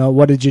 No,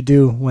 what did you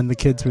do when the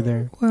kids were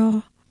there?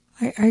 Well,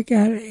 I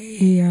got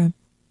a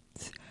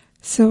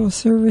civil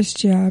service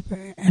job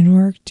and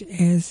worked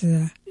as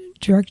a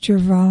director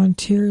of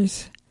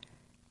volunteers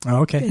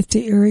at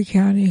the Erie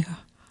County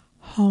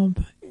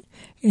Home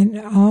in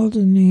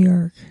Alden, New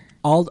York.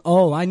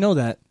 Oh, I know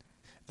that.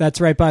 That's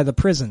right by the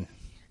prison,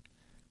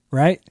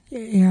 right?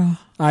 Yeah.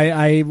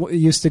 I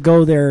used to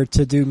go there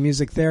to do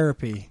music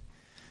therapy.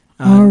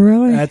 Oh,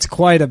 really? That's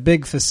quite a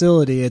big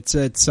facility. It's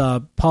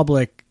a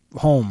public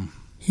home.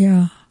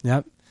 Yeah.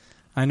 Yep.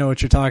 I know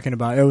what you're talking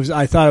about.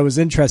 I thought it was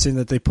interesting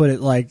that they put it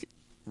like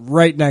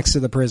right next to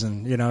the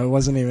prison. You know, it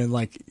wasn't even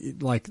like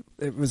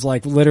it was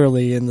like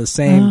literally in the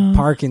same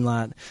parking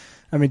lot.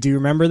 I mean, do you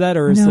remember that,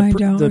 or is no, I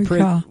don't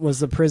recall. Was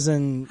the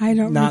prison I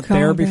don't not recall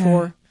there that.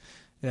 Yeah.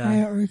 Yeah, I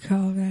don't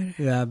recall that.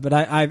 Yeah, but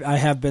I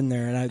have been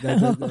there, and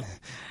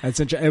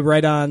that's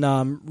right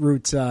on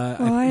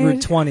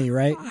Route 20,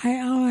 right?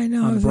 I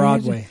know. On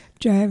Broadway. I had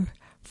to drive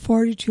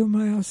 42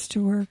 miles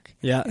to work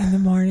in the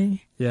morning.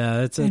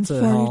 Yeah, it's and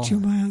 42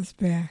 miles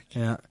back.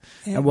 Yeah,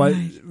 and what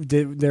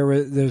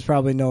there's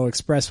probably no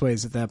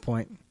expressways at that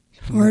point.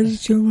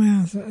 42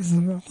 miles. That was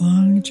a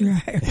long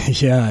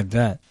drive. Yeah, I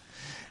bet.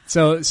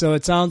 So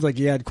it sounds like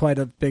you had quite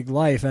a big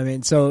life. I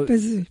mean, so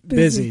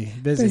busy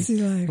life.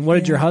 And what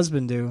did your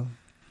husband do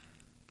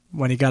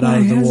when he got out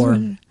of the war?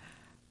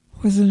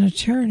 Was an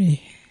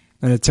attorney.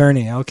 An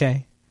attorney,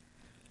 okay.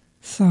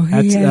 So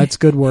that's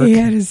good work. He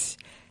had his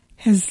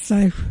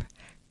life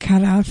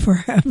cut out for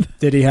him.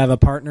 Did he have a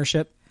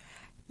partnership?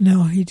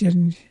 No, he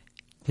didn't.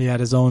 He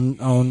had his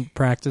own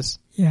practice?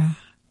 Yeah.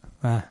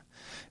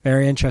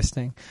 Very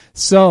interesting.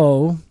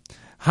 So,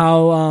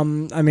 how,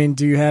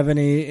 do you have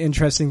any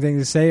interesting thing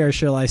to say, or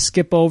shall I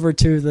skip over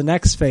to the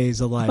next phase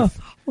of life?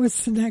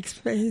 What's the next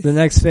phase? The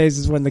next phase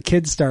is when the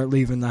kids start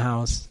leaving the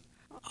house.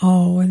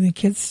 Oh, when the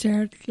kids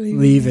start leaving?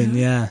 Leaving,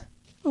 yeah.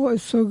 Oh,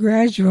 it's so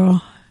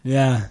gradual.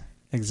 Yeah,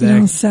 exactly. You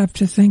don't stop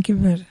to think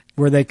of it.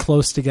 Were they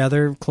close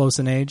together, close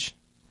in age?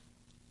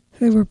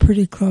 They were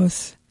pretty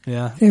close.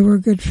 Yeah. They were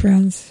good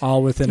friends.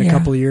 All within a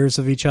couple of years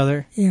of each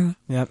other? Yeah.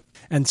 Yep.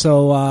 And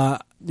so,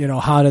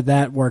 how did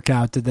that work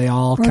out? Did they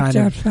all Worked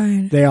out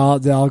fine. They all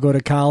go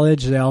to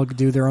college? They all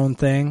do their own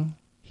thing?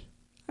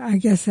 I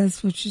guess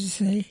that's what you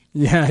say.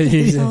 Yeah.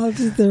 They all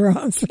do their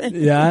own thing.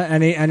 Yeah.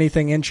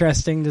 Anything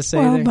interesting to say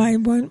there? Well, my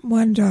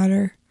one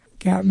daughter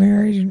got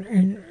married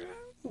and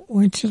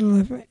went to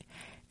live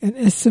in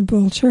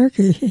Istanbul,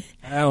 Turkey.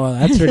 Oh, well,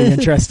 that's pretty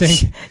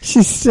interesting.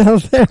 She's still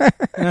there.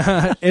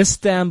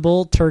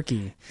 Istanbul,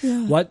 Turkey.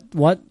 Yeah.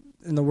 What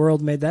in the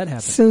world made that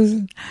happen?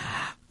 Susan.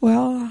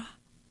 Well,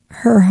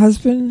 her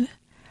husband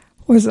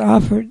was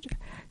offered.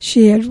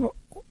 She had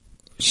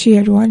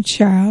one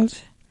child,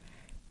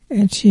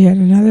 and she had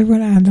another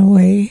one on the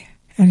way,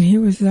 and he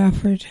was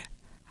offered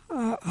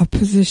a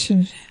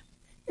position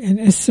in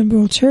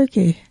Istanbul,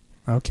 Turkey.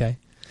 Okay.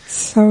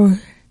 So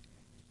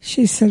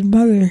she said,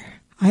 "Mother,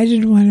 I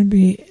didn't want to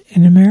be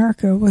in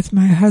America with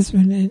my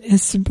husband in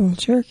Istanbul,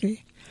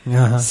 Turkey."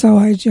 Uh-huh. So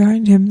I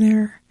joined him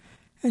there,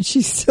 and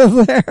she's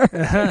still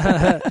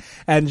there.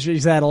 And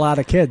she's had a lot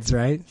of kids,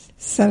 right?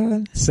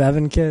 7.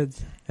 7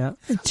 kids. Yeah.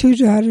 And 2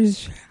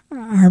 daughters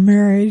are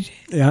married.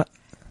 Yeah.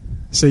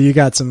 So you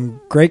got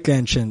some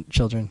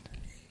great-grandchildren.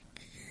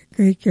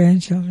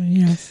 Great-grandchildren,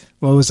 yes.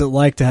 What was it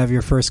like to have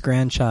your first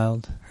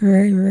grandchild?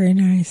 Very, very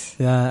nice.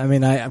 Yeah, I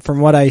mean, from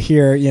what I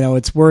hear,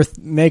 it's worth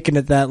making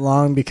it that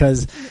long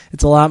because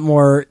it's a lot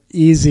more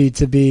easy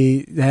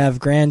to have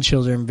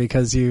grandchildren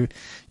because you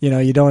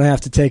don't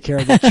have to take care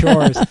of the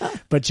chores,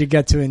 but you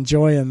get to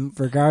enjoy them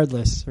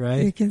regardless,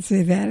 right? You can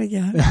say that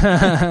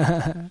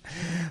again.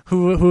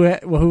 Who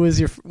was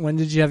when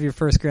did you have your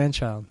first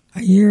grandchild?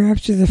 A year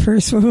after the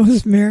first one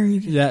was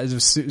married. Yeah, it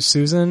was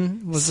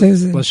Susan.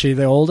 Susan. Was she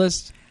the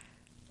oldest?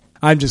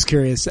 I'm just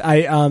curious.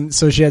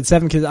 So she had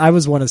 7 kids. I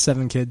was one of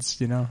 7 kids,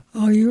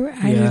 Oh, you were?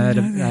 I didn't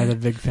know that. I had a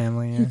big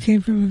family. Yeah. You came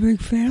from a big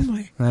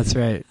family. That's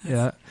right.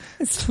 Yeah.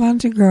 It's fun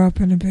to grow up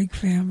in a big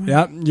family.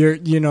 Yeah.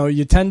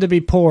 You tend to be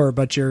poor,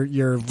 but you're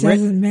it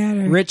doesn't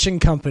matter. Rich in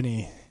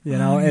company.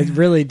 It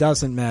really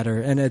doesn't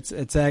matter, and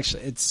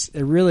it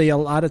really a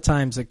lot of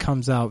times it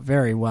comes out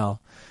very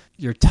well.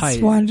 You're tight.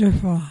 It's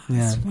wonderful.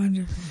 Yeah. It's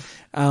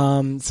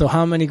wonderful. So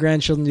how many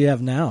grandchildren do you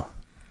have now?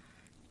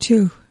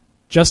 2.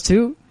 Just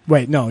 2?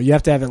 Wait, no, you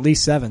have to have at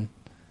least 7.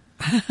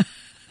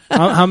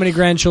 How many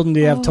grandchildren do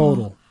you have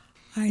total?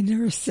 I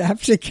never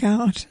stopped to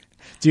count.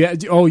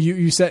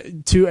 You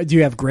said 2. Do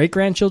you have great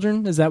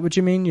grandchildren? Is that what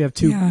you mean? You have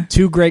 2 Yeah.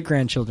 2 great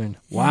grandchildren.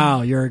 Yeah.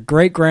 Wow, you're a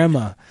great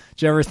grandma.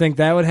 Did you ever think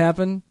that would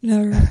happen?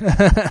 Never.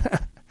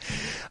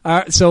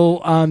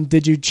 So,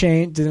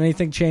 did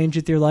anything change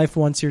with your life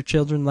once your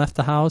children left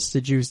the house?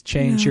 Did you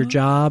change your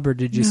job, or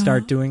did you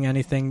start doing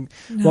anything?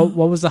 No.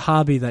 What was the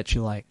hobby that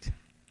you liked?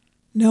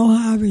 No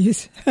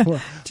hobbies,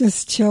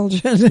 just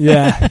children.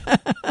 Yeah,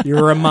 you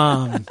were a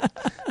mom.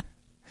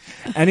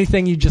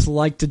 Anything you just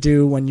like to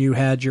do when you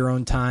had your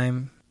own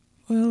time?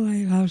 Well,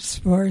 I love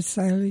sports.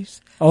 I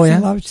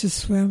love to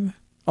swim.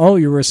 Oh,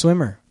 you were a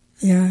swimmer.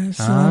 Yeah,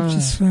 I love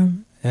to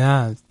swim.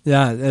 Yeah,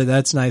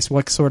 that's nice.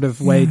 What sort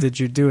of way did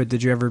you do it?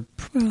 Did you ever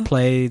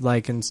play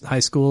like in high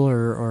school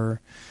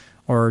or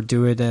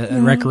do it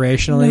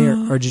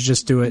recreationally, or did you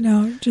just do it?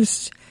 No,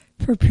 just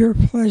for pure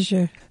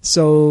pleasure.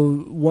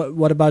 So,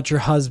 what about your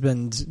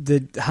husband?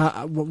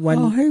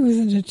 Oh, he was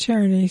an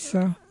attorney,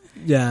 so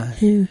yeah,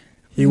 he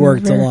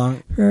worked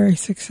along. Very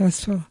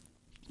successful.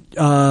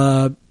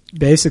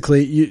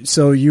 Basically,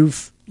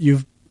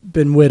 you've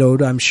been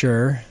widowed, I'm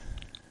sure.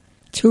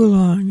 Too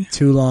long.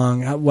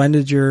 When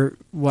did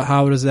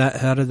how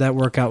did that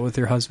work out with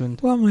your husband?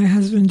 Well, my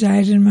husband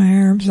died in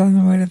my arms on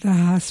the way to the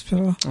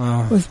hospital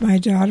with my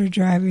daughter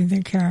driving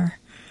the car.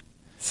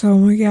 So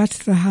when we got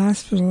to the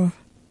hospital,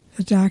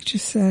 the doctor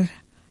said,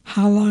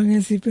 "How long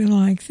has he been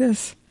like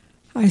this?"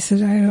 I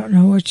said, "I don't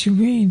know what you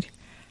mean.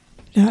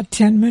 Not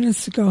 10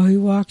 minutes ago, he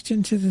walked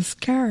into this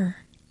car."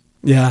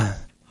 Yeah.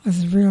 It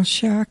was a real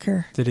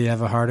shocker. Did he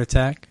have a heart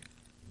attack?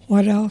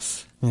 What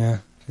else? Yeah,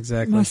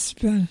 exactly. Must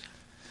have been.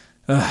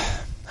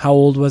 How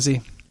old was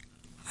he?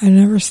 I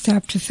never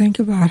stopped to think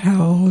about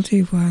how old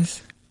he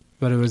was.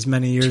 But it was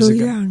many years ago.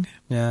 Too young.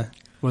 Yeah.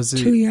 Was it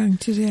too young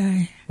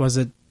today? Was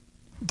it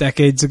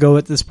decades ago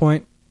at this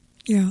point?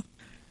 Yeah,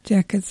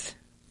 decades.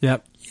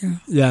 Yep. Yeah.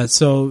 Yeah.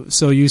 So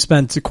you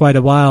spent quite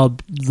a while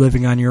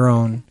living on your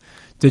own.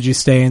 Did you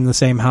stay in the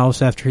same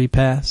house after he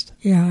passed?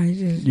 Yeah, I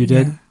did. You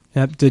did? Yeah.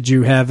 Yep. Did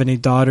you have any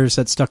daughters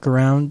that stuck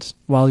around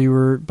while you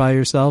were by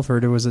yourself, or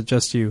was it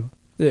just you?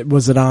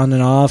 Was it on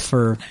and off,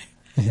 or?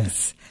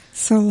 Yes.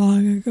 So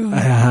long ago.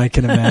 I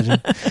can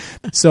imagine.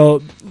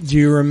 So, do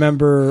you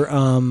remember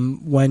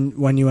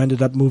when you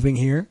ended up moving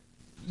here?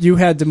 You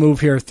had to move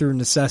here through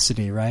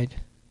necessity, right?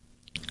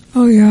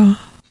 Oh yeah.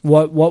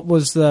 What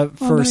was the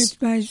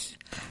first?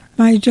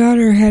 My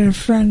daughter had a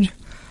friend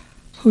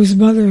whose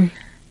mother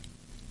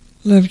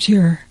lived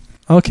here.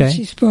 Okay.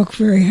 She spoke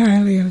very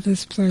highly of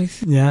this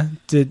place. Yeah.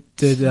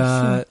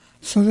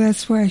 So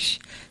that's why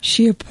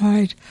she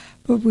applied,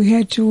 but we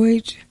had to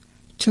wait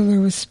till there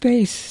was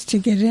space to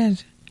get in.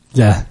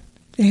 Yeah.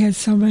 They had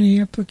so many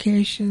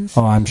applications.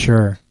 Oh, I'm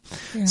sure.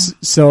 Yeah.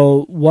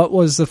 So what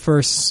was the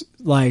first,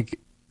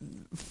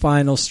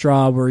 final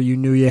straw where you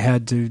knew you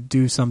had to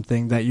do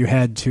something, that you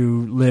had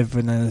to live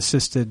in an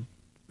assisted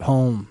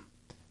home?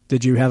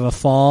 Did you have a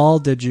fall?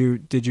 Did you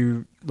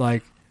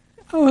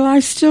Well, I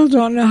still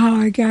don't know how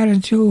I got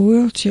into a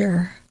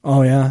wheelchair.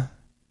 Oh, yeah?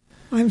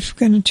 I'm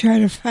going to try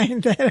to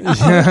find that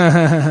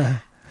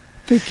out.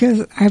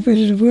 Because I've been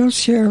in a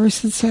wheelchair ever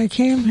since I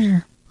came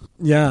here.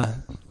 Yeah.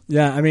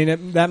 Yeah, I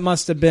mean, that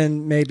must have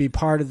been maybe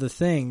part of the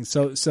thing.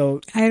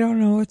 So I don't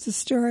know what the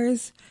story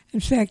is. In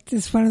fact,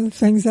 it's one of the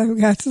things I've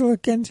got to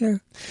look into.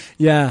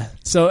 Yeah.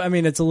 So, I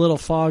mean, it's a little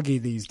foggy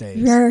these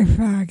days. Very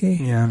foggy.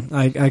 Yeah,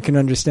 I can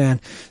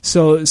understand.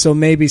 So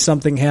maybe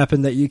something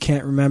happened that you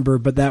can't remember,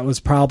 but that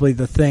was probably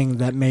the thing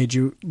that made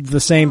you,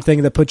 the same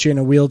thing that put you in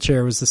a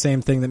wheelchair was the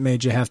same thing that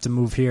made you have to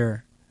move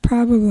here.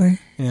 Probably.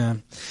 Yeah.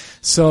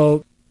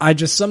 So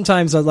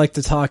sometimes I'd like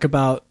to talk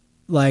about,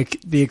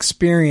 the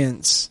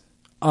experience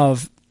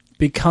of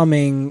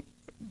becoming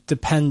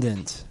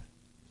dependent.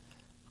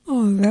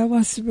 Oh, that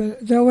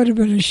would have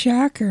been a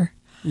shocker.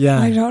 Yeah.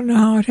 I don't know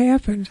how it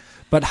happened.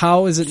 But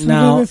how is it Some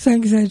now? of the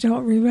things I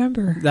don't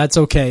remember. That's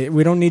okay.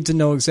 We don't need to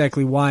know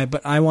exactly why,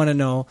 but I want to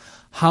know,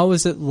 how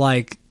is it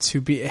like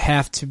to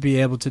have to be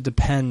able to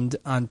depend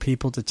on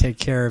people to take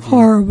care of you?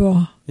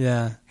 Horrible.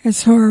 Yeah.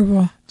 It's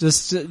horrible.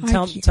 Just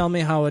tell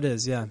me how it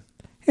is, yeah.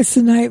 It's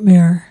a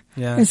nightmare.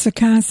 Yeah. It's a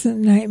constant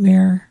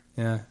nightmare.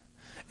 Yeah.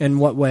 In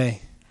what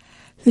way?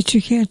 That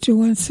you can't do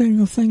one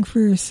single thing for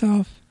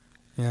yourself.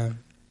 Yeah.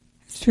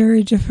 It's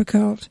very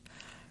difficult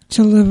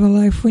to live a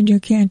life when you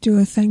can't do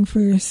a thing for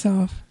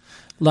yourself.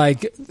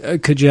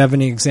 Could you have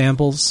any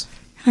examples?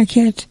 I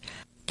can't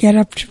get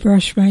up to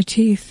brush my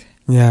teeth.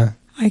 Yeah.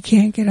 I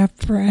can't get up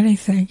for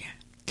anything.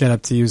 Get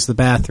up to use the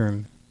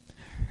bathroom.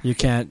 You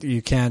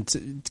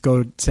can't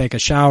go take a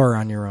shower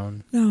on your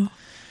own. No.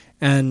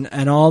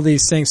 And all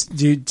these things,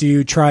 do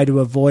you try to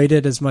avoid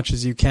it as much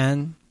as you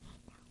can?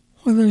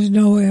 Well, there's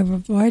no way of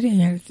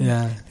avoiding it.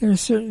 Yeah. There are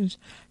certain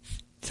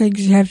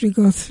things you have to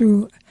go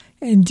through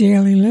in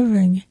daily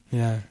living.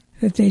 Yeah.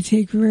 That they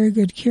take very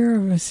good care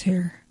of us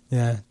here.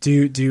 Yeah.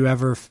 Do you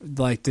ever,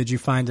 did you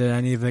find that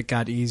any of it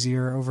got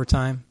easier over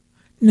time?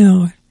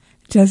 No,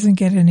 it doesn't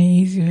get any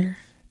easier.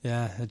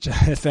 Yeah.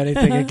 If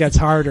anything, it gets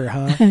harder,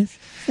 huh?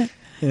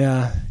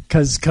 Yeah.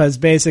 Cause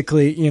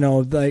basically,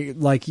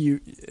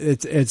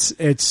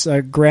 it's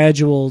a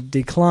gradual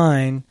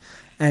decline.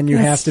 And you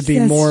have to be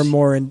more and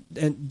more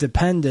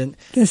dependent.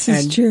 This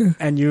is true.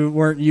 And you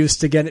weren't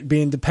used to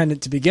being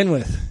dependent to begin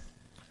with.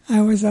 I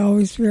was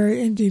always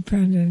very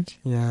independent.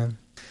 Yeah.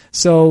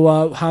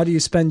 So how do you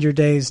spend your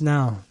days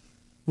now?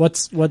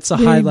 What's a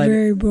highlight?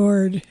 Being very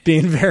bored.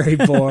 Being very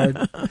bored.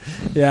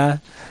 Yeah.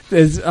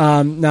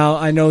 Now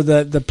I know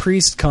that the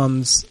priest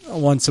comes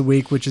once a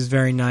week, which is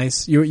very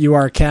nice. You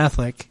are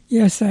Catholic.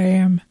 Yes, I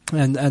am.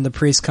 and the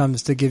priest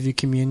comes to give you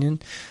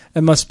communion.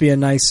 It must be a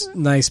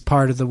nice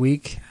part of the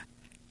week.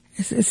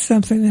 It's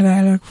something that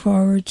I look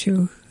forward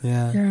to.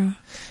 Yeah.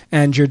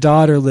 And your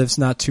daughter lives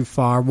not too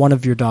far. One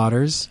of your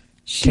daughters,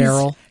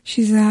 Carol.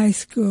 She's a high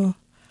school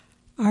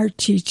art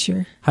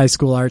teacher. High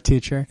school art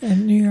teacher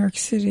in New York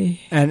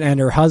City. And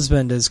her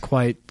husband is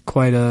quite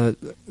a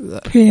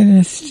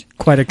pianist,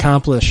 quite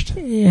accomplished.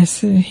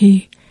 Yes, and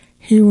he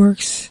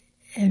works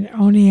in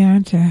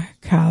Oneonta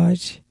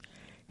College.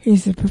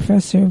 He's a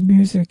professor of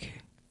music.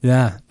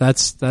 Yeah,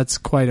 that's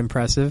quite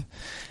impressive.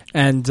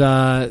 And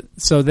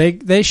so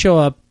they show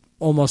up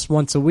almost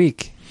once a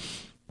week.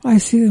 I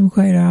see them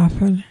quite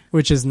often,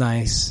 which is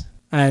nice.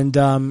 And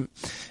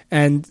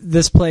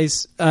this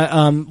place,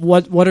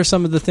 what are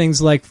some of the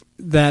things like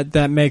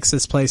that makes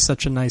this place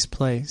such a nice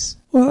place?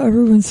 Well,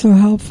 everyone's so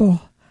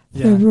helpful.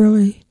 Yeah. They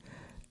really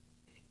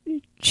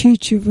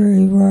treat you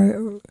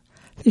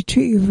they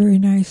treat you very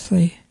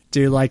nicely.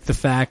 Do you like the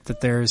fact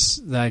that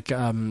there's like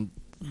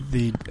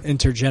the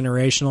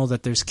intergenerational,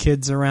 that there's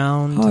kids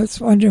around? Oh, it's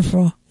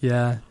wonderful.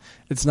 Yeah.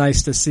 It's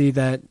nice to see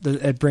that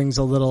it brings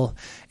a little,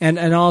 and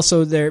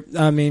also there.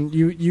 I mean,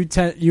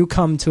 you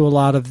come to a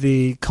lot of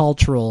the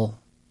cultural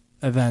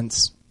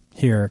events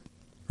here,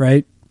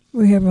 right?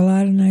 We have a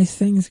lot of nice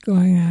things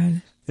going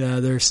on. Yeah,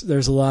 there's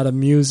a lot of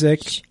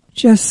music.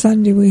 Just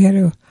Sunday we had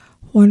a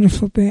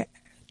wonderful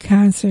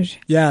concert.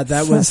 Yeah,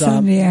 that was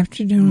Sunday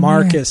afternoon.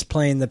 Marcus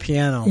playing the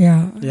piano.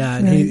 Yeah,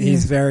 and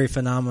he's very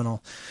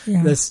phenomenal.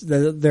 Yeah. There's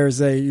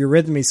a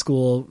Eurythmy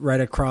school right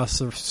across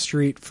the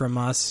street from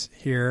us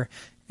here.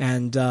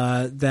 And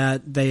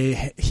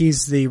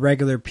he's the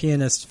regular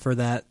pianist for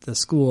the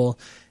school,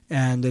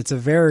 and he's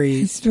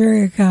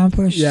very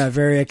accomplished. Yeah,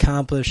 very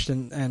accomplished,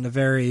 and a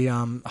very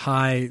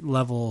high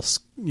level,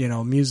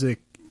 music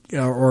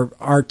or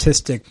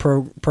artistic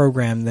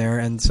program there.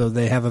 And so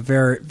they have a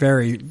very,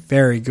 very,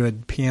 very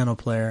good piano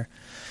player.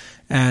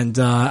 And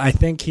I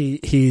think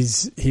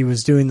he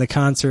was doing the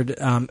concert,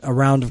 a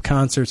round of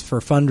concerts for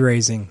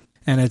fundraising,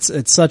 and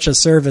it's such a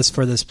service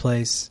for this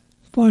place.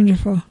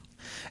 Wonderful.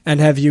 And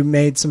have you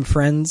made some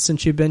friends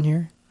since you've been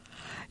here?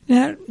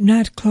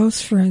 Not close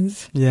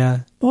friends. Yeah.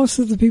 Most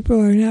of the people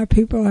are not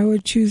people I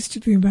would choose to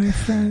be my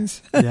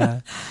friends. Yeah.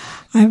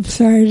 I'm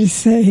sorry to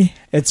say.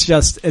 It's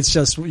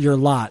just your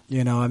lot,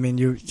 I mean,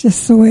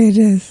 just the way it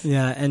is.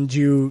 Yeah, and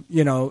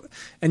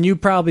and you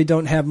probably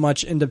don't have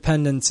much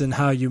independence in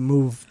how you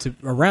move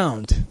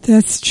around.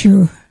 That's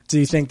true. Do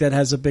you think that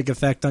has a big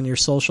effect on your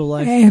social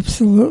life?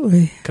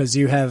 Absolutely. Because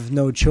you have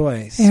no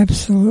choice.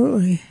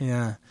 Absolutely.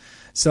 Yeah.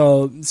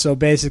 So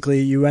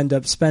basically, you end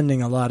up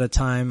spending a lot of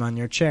time on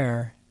your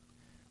chair,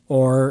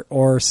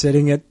 or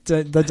sitting at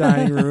the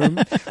dining room,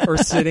 or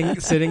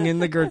sitting in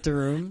the Goethe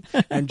room,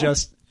 and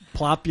just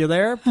plop you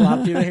there,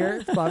 plop you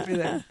here, plop you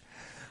there.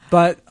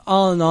 But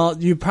all in all,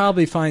 you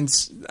probably find.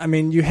 I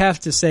mean, you have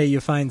to say you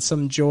find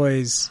some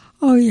joys.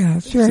 Oh yeah,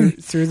 it's very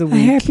through the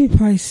week. A happy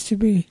place to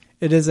be.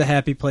 It is a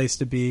happy place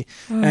to be,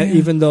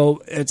 even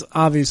though it's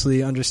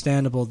obviously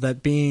understandable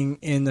that being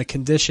in a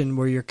condition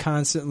where you're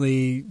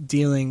constantly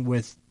dealing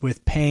with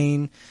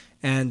pain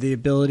and the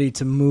ability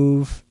to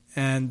move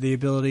and the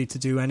ability to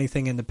do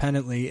anything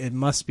independently, it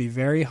must be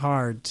very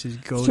hard to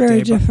go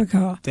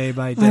difficult. Day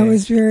by day. I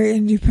was very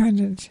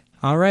independent.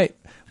 All right.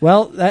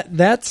 Well,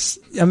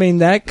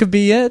 that could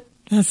be it.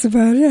 That's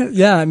about it.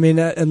 Yeah, I mean,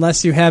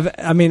 unless you have,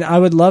 I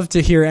would love to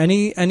hear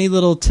any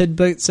little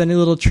tidbits, any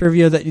little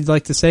trivia that you'd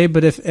like to say.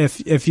 But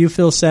if you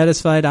feel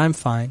satisfied, I'm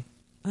fine.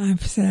 I'm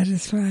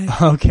satisfied.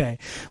 Okay.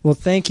 Well,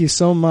 thank you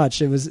so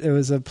much. It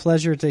was a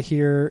pleasure to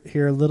hear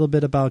a little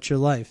bit about your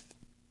life.